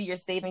 or maybe you're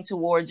saving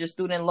towards your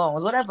student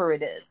loans, whatever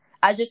it is,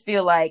 I just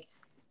feel like,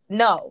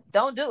 no,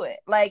 don't do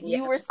it. Like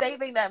you were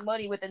saving that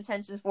money with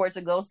intentions for it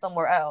to go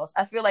somewhere else.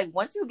 I feel like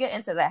once you get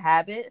into the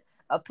habit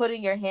of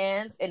putting your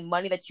hands in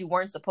money that you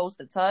weren't supposed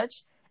to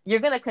touch, you're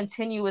going to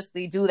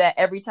continuously do that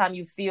every time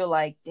you feel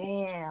like,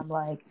 damn,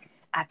 like,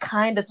 I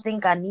kind of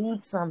think I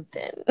need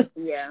something.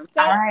 Yeah.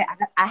 So, I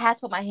had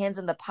to put my hands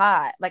in the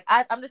pot. Like,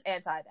 I'm just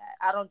anti that.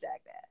 I don't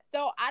jack that.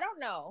 So, I don't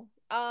know.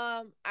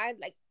 I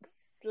like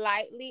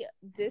slightly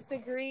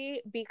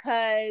disagree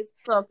because...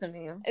 Talk to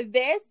me.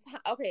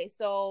 Okay,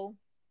 so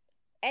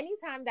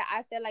anytime that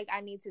I feel like I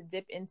need to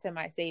dip into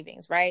my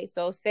savings, right?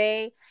 So,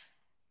 say...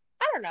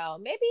 I don't know.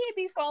 Maybe it'd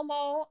be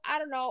FOMO. I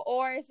don't know.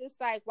 Or it's just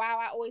like, wow,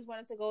 I always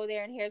wanted to go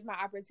there and here's my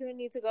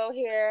opportunity to go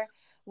here,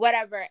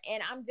 whatever.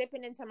 And I'm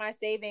dipping into my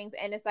savings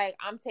and it's like,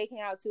 I'm taking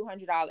out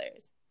 $200,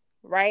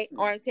 right?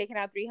 Or I'm taking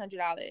out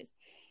 $300.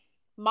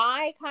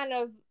 My kind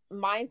of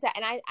mindset,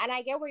 and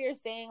I get what you're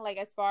saying, like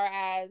as far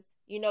as,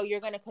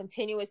 you're going to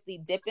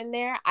continuously dip in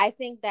there. I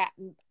think that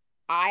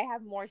I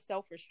have more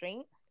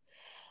self-restraint.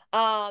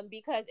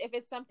 Because if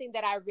it's something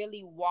that I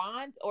really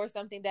want or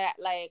something that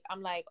like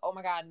I'm like, oh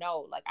my God,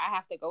 no, like I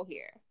have to go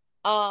here.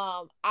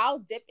 I'll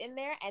dip in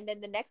there and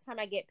then the next time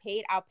I get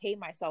paid, I'll pay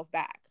myself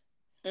back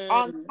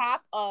on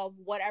top of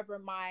whatever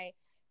my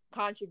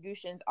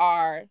contributions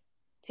are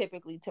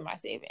typically to my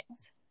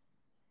savings.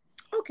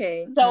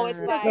 Okay. So it's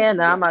like, yeah,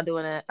 no, I'm not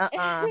doing it.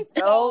 So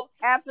no,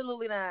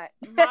 absolutely not.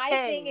 My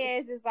thing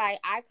is like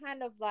I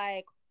kind of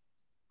like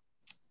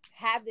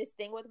have this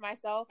thing with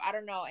myself. I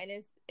don't know, and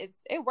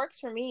it works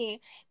for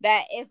me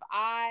that if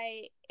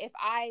I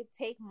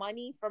take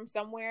money from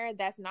somewhere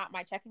that's not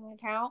my checking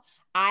account,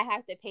 I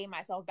have to pay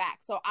myself back.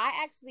 So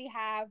I actually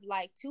have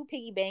like 2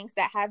 piggy banks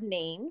that have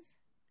names,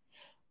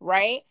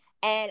 right?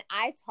 And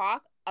I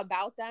talk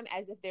about them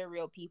as if they're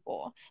real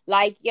people.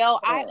 Like, yo,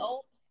 I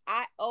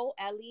owe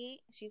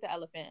Ellie. She's an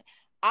elephant.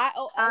 I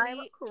owe Ellie.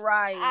 I'm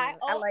crying. I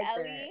owe like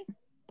Ellie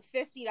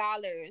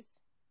 $50.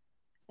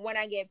 when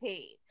I get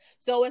paid.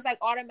 So it's like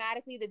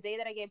automatically the day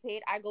that I get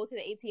paid, I go to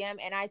the ATM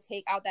and I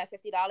take out that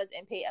 $50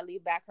 and pay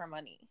Aleve back her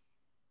money.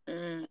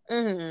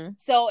 Mm-hmm.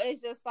 So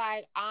it's just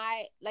like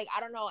I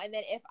don't know. And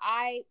then if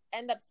I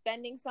end up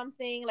spending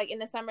something like in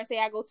the summer, say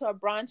I go to a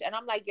brunch and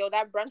I'm like, yo,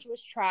 that brunch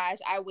was trash.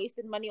 I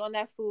wasted money on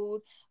that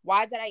food.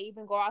 Why did I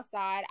even go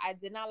outside? I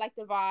did not like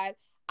the vibe.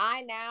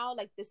 I now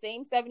like the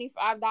same $75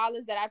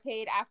 that I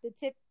paid after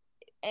tip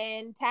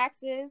and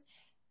taxes.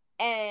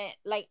 And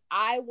like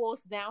I will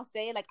now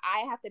say like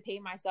I have to pay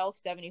myself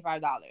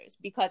 $75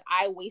 because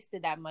I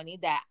wasted that money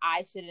that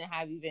I shouldn't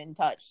have even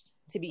touched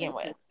to begin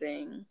with.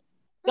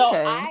 So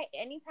Okay.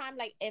 anytime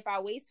like if I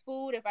waste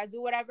food, if I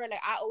do whatever, like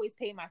I always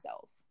pay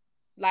myself.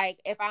 Like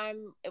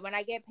when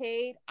I get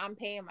paid, I'm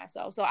paying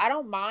myself. So I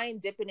don't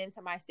mind dipping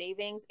into my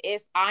savings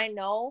if I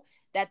know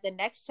that the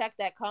next check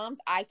that comes,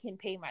 I can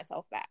pay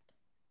myself back.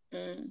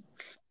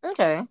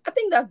 Okay. I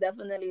think that's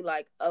definitely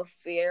like a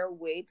fair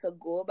way to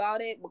go about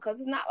it, because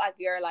it's not like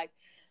you're like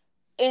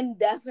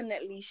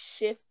indefinitely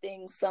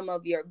shifting some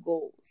of your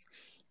goals.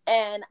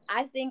 And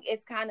I think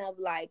it's kind of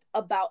like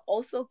about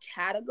also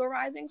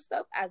categorizing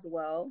stuff as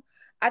well.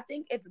 I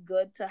think it's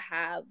good to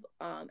have,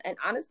 and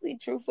honestly,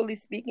 truthfully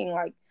speaking,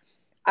 like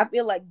I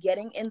feel like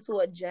getting into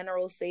a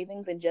general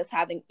savings and just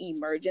having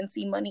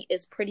emergency money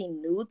is pretty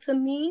new to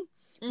me,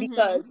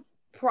 because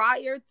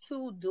prior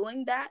to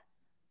doing that,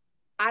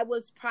 I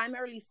was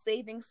primarily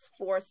saving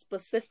for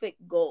specific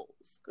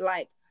goals.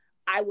 Like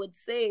I would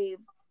save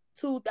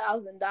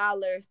 $2,000,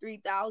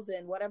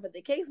 $3,000, whatever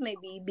the case may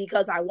be,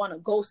 because I want to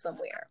go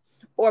somewhere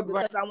or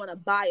because I want to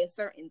buy a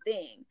certain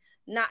thing,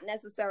 not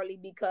necessarily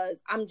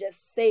because I'm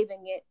just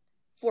saving it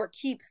for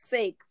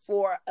keepsake,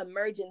 for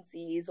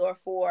emergencies, or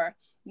for,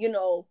 you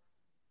know,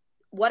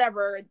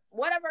 whatever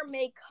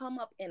may come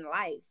up in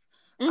life.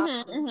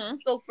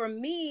 So for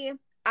me,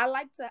 I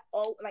like to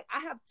I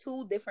have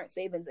two different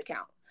savings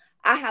accounts.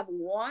 I have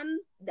one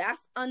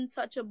that's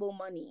untouchable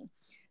money.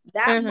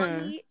 That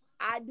money,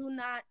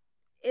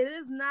 it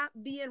is not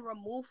being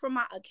removed from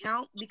my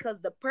account, because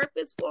the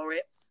purpose for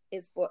it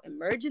is for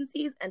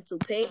emergencies and to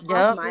pay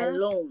off my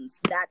loans.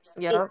 That's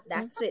it.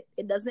 That's it.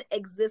 It doesn't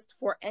exist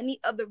for any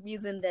other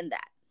reason than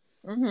that.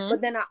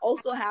 But then I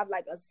also have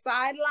like a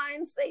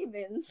sideline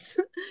savings,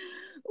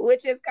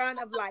 which is kind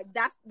of like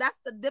that's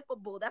the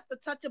dippable, that's the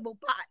touchable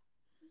pot.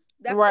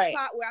 That's the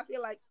pot where I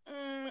feel like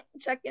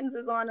check-ins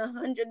is on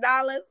 $100.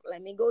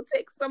 Let me go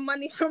take some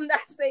money from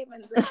that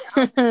savings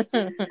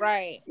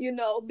account. You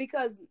know,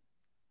 because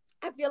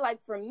I feel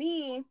like for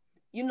me,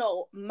 you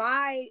know,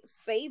 my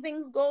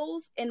savings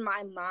goals in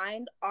my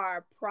mind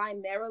are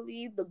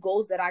primarily the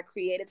goals that I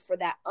created for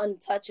that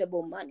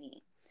untouchable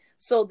money.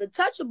 So the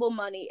touchable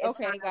money is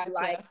kind of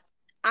like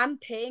I'm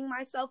paying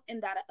myself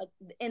in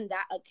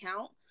that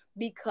account,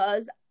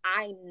 because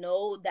I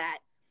know that,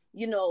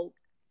 you know,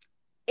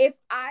 if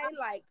I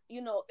like,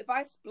 you know, if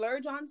I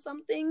splurge on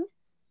something,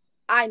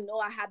 I know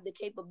I have the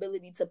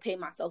capability to pay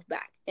myself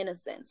back, in a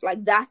sense.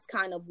 Like that's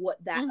kind of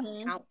what that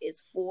account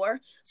is for.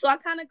 So I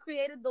kind of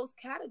created those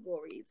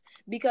categories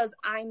because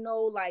I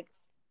know like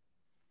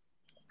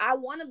I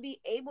want to be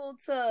able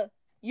to,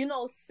 you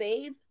know,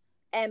 save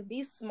and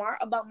be smart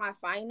about my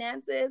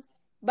finances,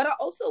 but I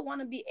also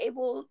want to be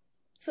able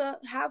to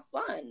have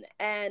fun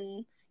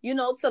and, you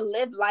know, to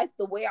live life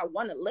the way I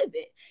want to live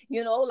it.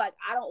 You know, like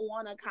I don't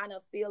want to kind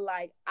of feel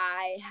like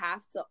I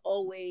have to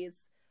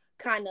always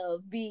kind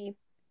of be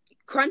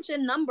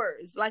crunching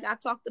numbers like I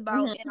talked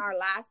about in our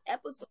last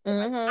episode.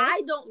 Like,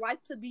 I don't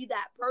like to be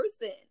that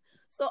person.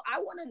 So I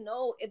want to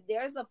know if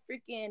there's a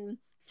freaking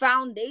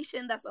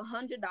foundation that's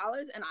 $100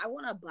 and I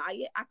want to buy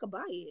it, I could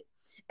buy it.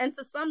 And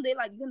to some, they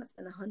like, you're gonna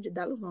spend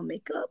 $100 on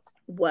makeup.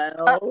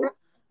 Well,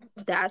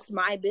 that's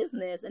my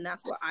business, and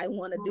that's what I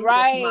want to do with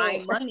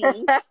my money.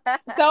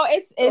 So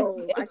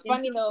it's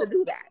funny though to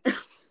do that.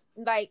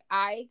 Like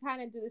I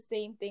kind of do the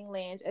same thing,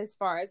 Lange, as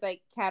far as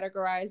like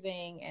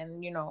categorizing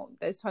and, you know,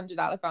 this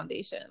 $100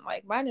 foundation.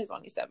 Like mine is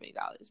only $70,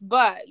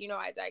 but you know,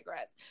 I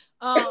digress.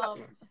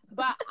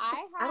 But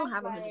I don't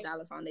have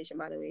 $100 foundation,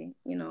 by the way.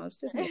 You know, it's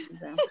just making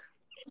sense.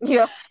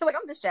 Yeah, like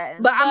I'm just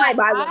chatting, but I might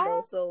buy one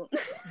though. So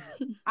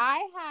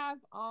I have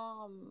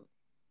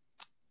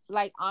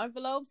like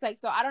envelopes, like,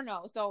 so I don't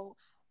know. So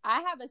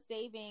I have a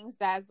savings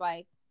that's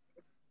like,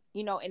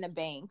 you know, in a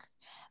bank,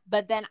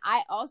 but then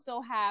I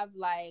also have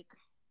like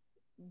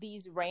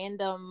these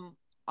random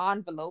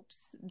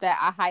envelopes that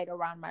I hide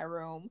around my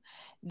room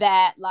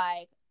that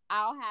like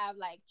I'll have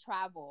like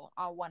travel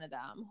on one of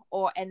them,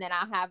 and then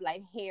I'll have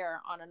like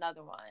hair on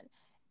another one.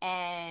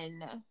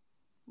 And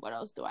what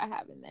else do I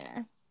have in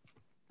there?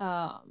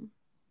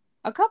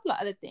 A couple of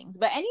other things.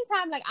 But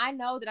anytime like I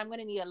know that I'm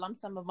gonna need a lump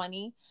sum of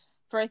money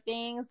for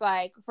things,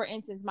 like for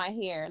instance my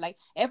hair, like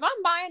if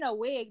I'm buying a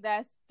wig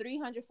that's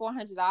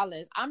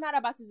 $300-$400, I'm not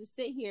about to just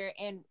sit here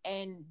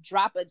and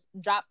drop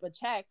a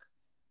check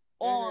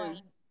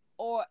on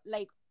or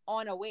like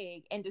on a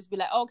wig and just be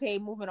like, okay,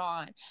 moving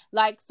on.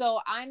 Like, so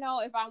I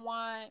know if I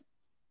want,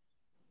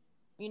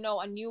 you know,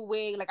 a new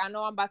wig, like I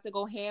know I'm about to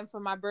go ham for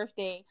my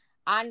birthday,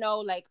 I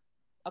know like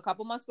a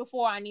couple months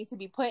before, I need to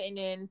be putting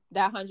in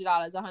that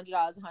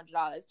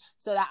 $100,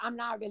 so that I'm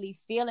not really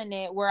feeling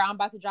it where I'm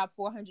about to drop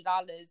 $400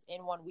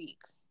 in 1 week.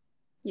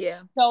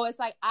 Yeah. So it's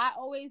like I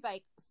always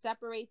like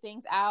separate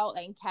things out,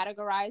 like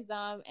categorize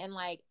them, and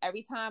like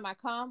every time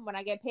when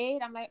I get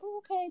paid, I'm like,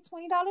 oh, okay,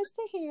 $20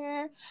 to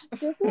here,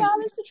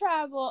 $50 to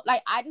travel.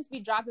 Like I just be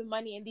dropping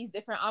money in these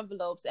different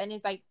envelopes, and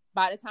it's like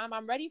by the time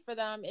I'm ready for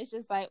them, it's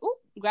just like, oh,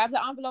 grab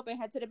the envelope and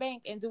head to the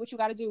bank and do what you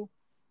got to do.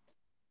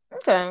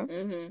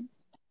 Okay.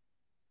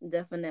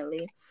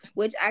 Definitely.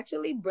 Which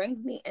actually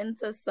brings me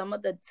into some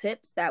of the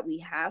tips that we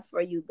have for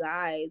you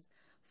guys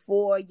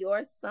for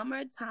your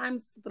summertime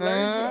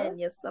splurging,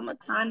 your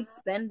summertime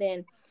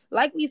spending.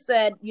 Like we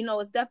said,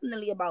 it's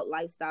definitely about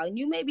lifestyle. And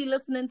you may be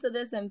listening to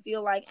this and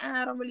feel like,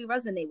 I don't really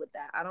resonate with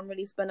that. I don't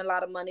really spend a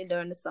lot of money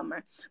during the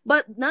summer.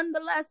 But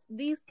nonetheless,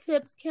 these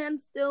tips can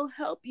still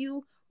help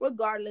you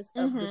regardless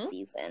of the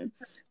season.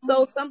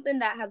 So something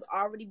that has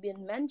already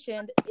been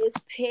mentioned is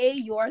pay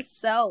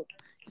yourself.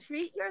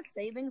 Treat your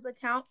savings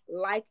account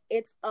like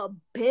it's a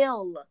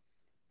bill.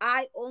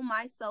 I owe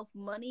myself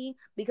money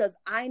because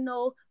I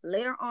know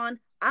later on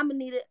I'm going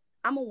to need it.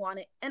 I'm going to want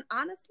it. And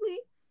honestly,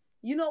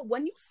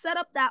 when you set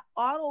up that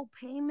auto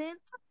payment,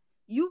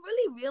 you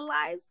really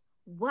realize,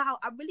 wow,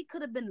 I really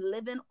could have been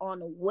living on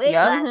way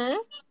less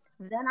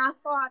than I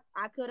thought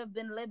I could have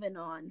been living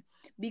on.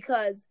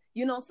 Because,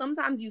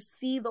 sometimes you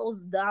see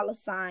those dollar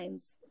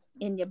signs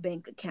in your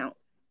bank account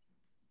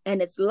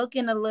and it's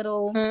looking a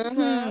little,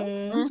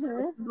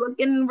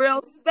 looking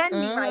real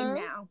spendy right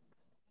now.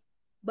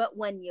 But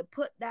when you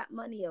put that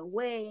money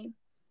away,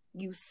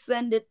 you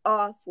send it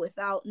off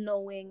without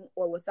knowing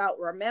or without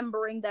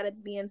remembering that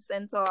it's being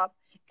sent off.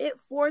 It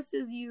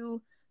forces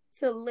you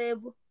to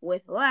live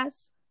with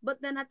less,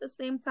 but then at the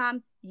same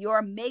time,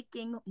 you're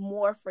making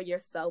more for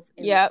yourself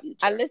in the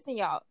future. Listen,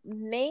 y'all,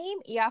 name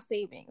y'all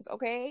savings,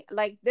 okay?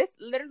 Like this,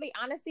 literally,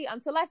 honestly,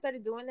 until I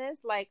started doing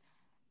this, like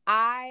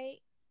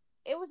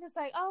it was just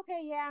like, oh,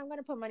 okay, yeah, I'm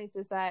gonna put money to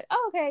the side.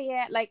 Oh, okay,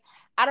 yeah. Like,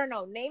 I don't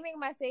know. Naming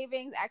my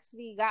savings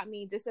actually got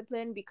me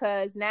disciplined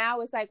because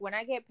now it's like when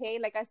I get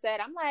paid, like I said,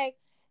 I'm like,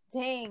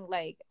 dang,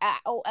 like I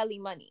owe Ellie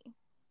money.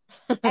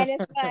 And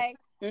it's like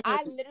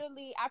I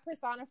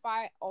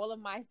personify all of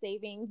my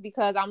savings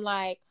because I'm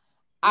like,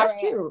 I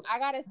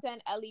gotta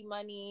send Ellie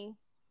money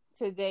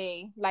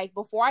today. Like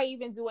before I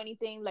even do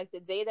anything, like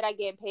the day that I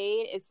get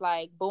paid, it's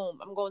like boom,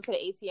 I'm going to the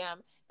ATM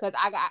because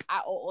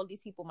I owe all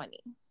these people money.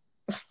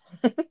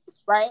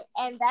 Right?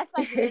 And that's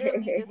like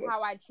literally just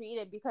how I treat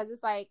it because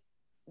it's like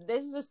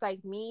this is just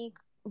like me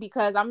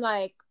because I'm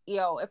like,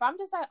 yo, if I'm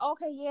just like,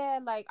 okay, yeah,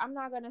 like I'm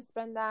not gonna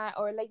spend that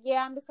or like,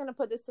 yeah, I'm just gonna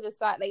put this to the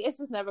side, like it's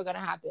just never gonna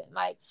happen.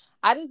 Like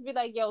I just be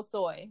like, yo,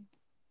 Soy,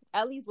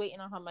 Ellie's waiting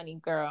on her money,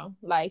 girl.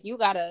 Like you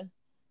gotta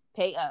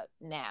pay up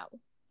now.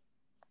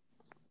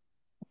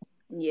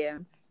 Yeah.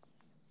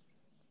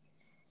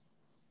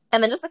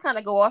 And then just to kind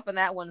of go off on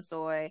that one,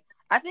 Soy,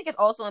 I think it's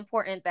also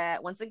important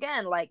that, once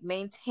again, like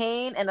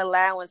maintain an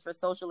allowance for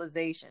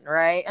socialization,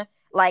 right?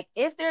 Like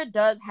if there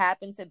does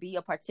happen to be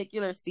a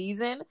particular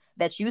season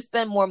that you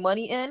spend more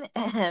money in,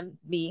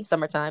 me,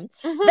 summertime,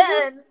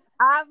 then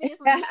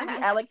obviously you should be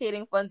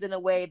allocating funds in a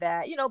way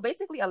that,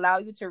 basically allow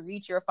you to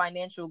reach your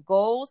financial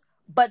goals,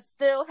 but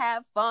still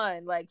have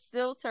fun, like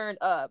still turn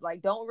up.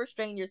 Like don't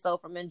restrain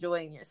yourself from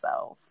enjoying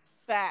yourself.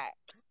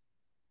 Facts.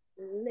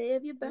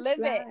 Live your best live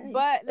life. It.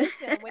 But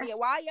listen,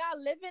 while y'all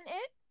living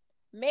it,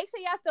 make sure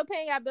y'all still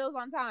paying y'all bills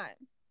on time.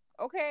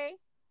 Okay?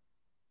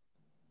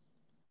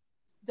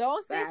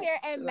 Don't sit here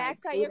and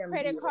max out your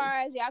credit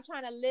cards. Y'all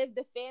trying to live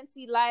the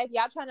fancy life.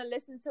 Y'all trying to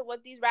listen to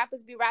what these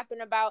rappers be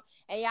rapping about.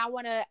 And y'all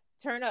want to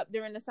turn up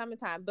during the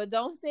summertime. But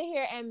don't sit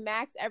here and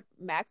max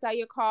out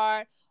your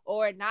card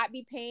or not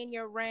be paying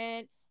your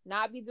rent.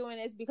 Not be doing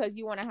this because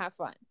you want to have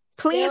fun.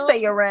 Please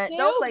pay your rent.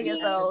 Don't play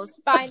yourselves.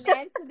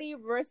 Financially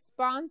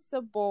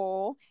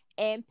responsible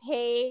and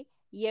pay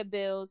your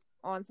bills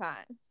on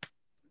time.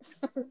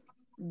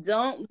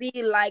 Don't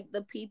be like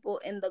the people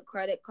in the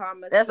Credit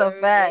Karma That's survey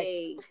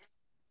a fact.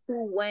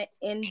 Who went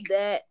in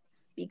debt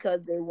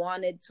because they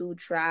wanted to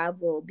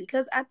travel.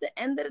 Because at the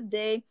end of the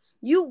day,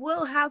 you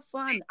will have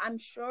fun. I'm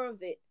sure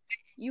of it.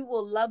 You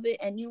will love it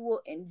and you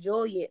will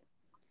enjoy it.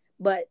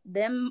 But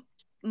them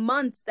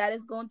months that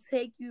is going to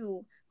take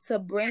you to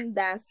bring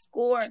that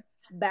score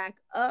back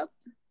up,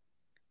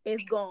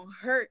 it's going to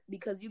hurt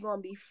because you're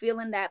going to be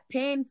feeling that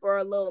pain for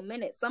a little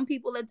minute. Some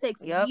people, it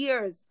takes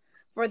years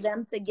for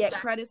them to get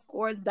credit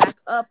scores back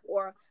up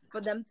or for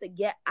them to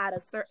get out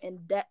of certain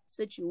debt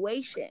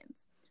situations.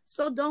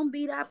 So don't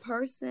be that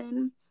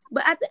person.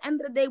 But at the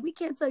end of the day, we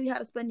can't tell you how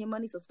to spend your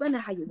money, so spend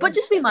it how you want. But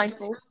just be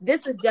mindful.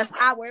 This is just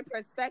our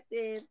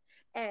perspective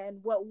and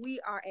what we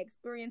are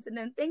experiencing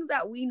and things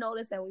that we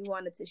noticed and we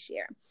wanted to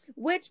share.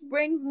 Which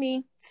brings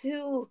me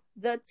to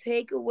the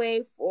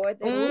takeaway for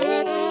the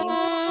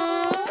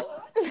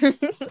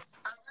day.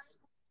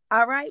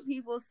 All right,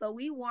 people. So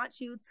we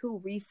want you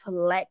to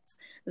reflect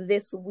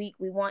this week.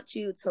 We want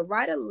you to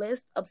write a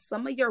list of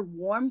some of your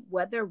warm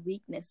weather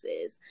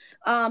weaknesses.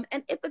 And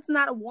if it's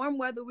not a warm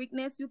weather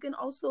weakness, you can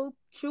also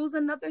choose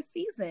another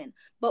season.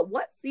 But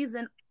what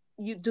season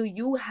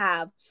you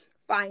have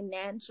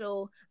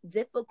financial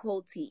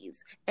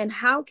difficulties, and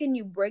how can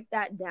you break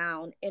that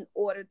down in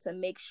order to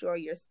make sure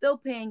you're still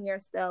paying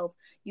yourself,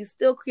 you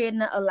still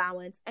creating an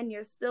allowance, and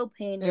you're still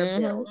paying your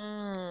bills?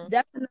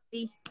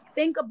 Definitely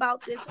think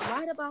about this,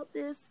 write about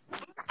this,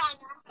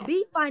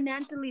 be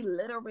financially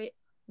literate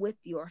with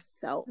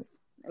yourself,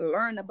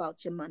 learn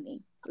about your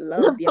money,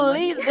 love your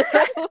money. Please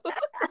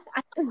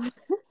do.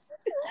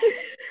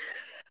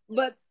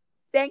 But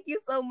thank you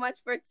so much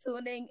for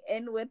tuning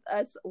in with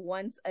us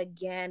once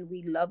again.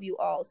 We love you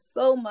all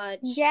so much.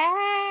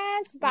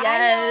 Yes. Bye,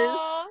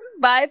 y'all.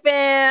 Bye,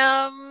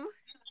 fam.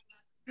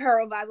 Her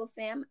Revival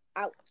fam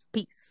out.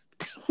 Peace.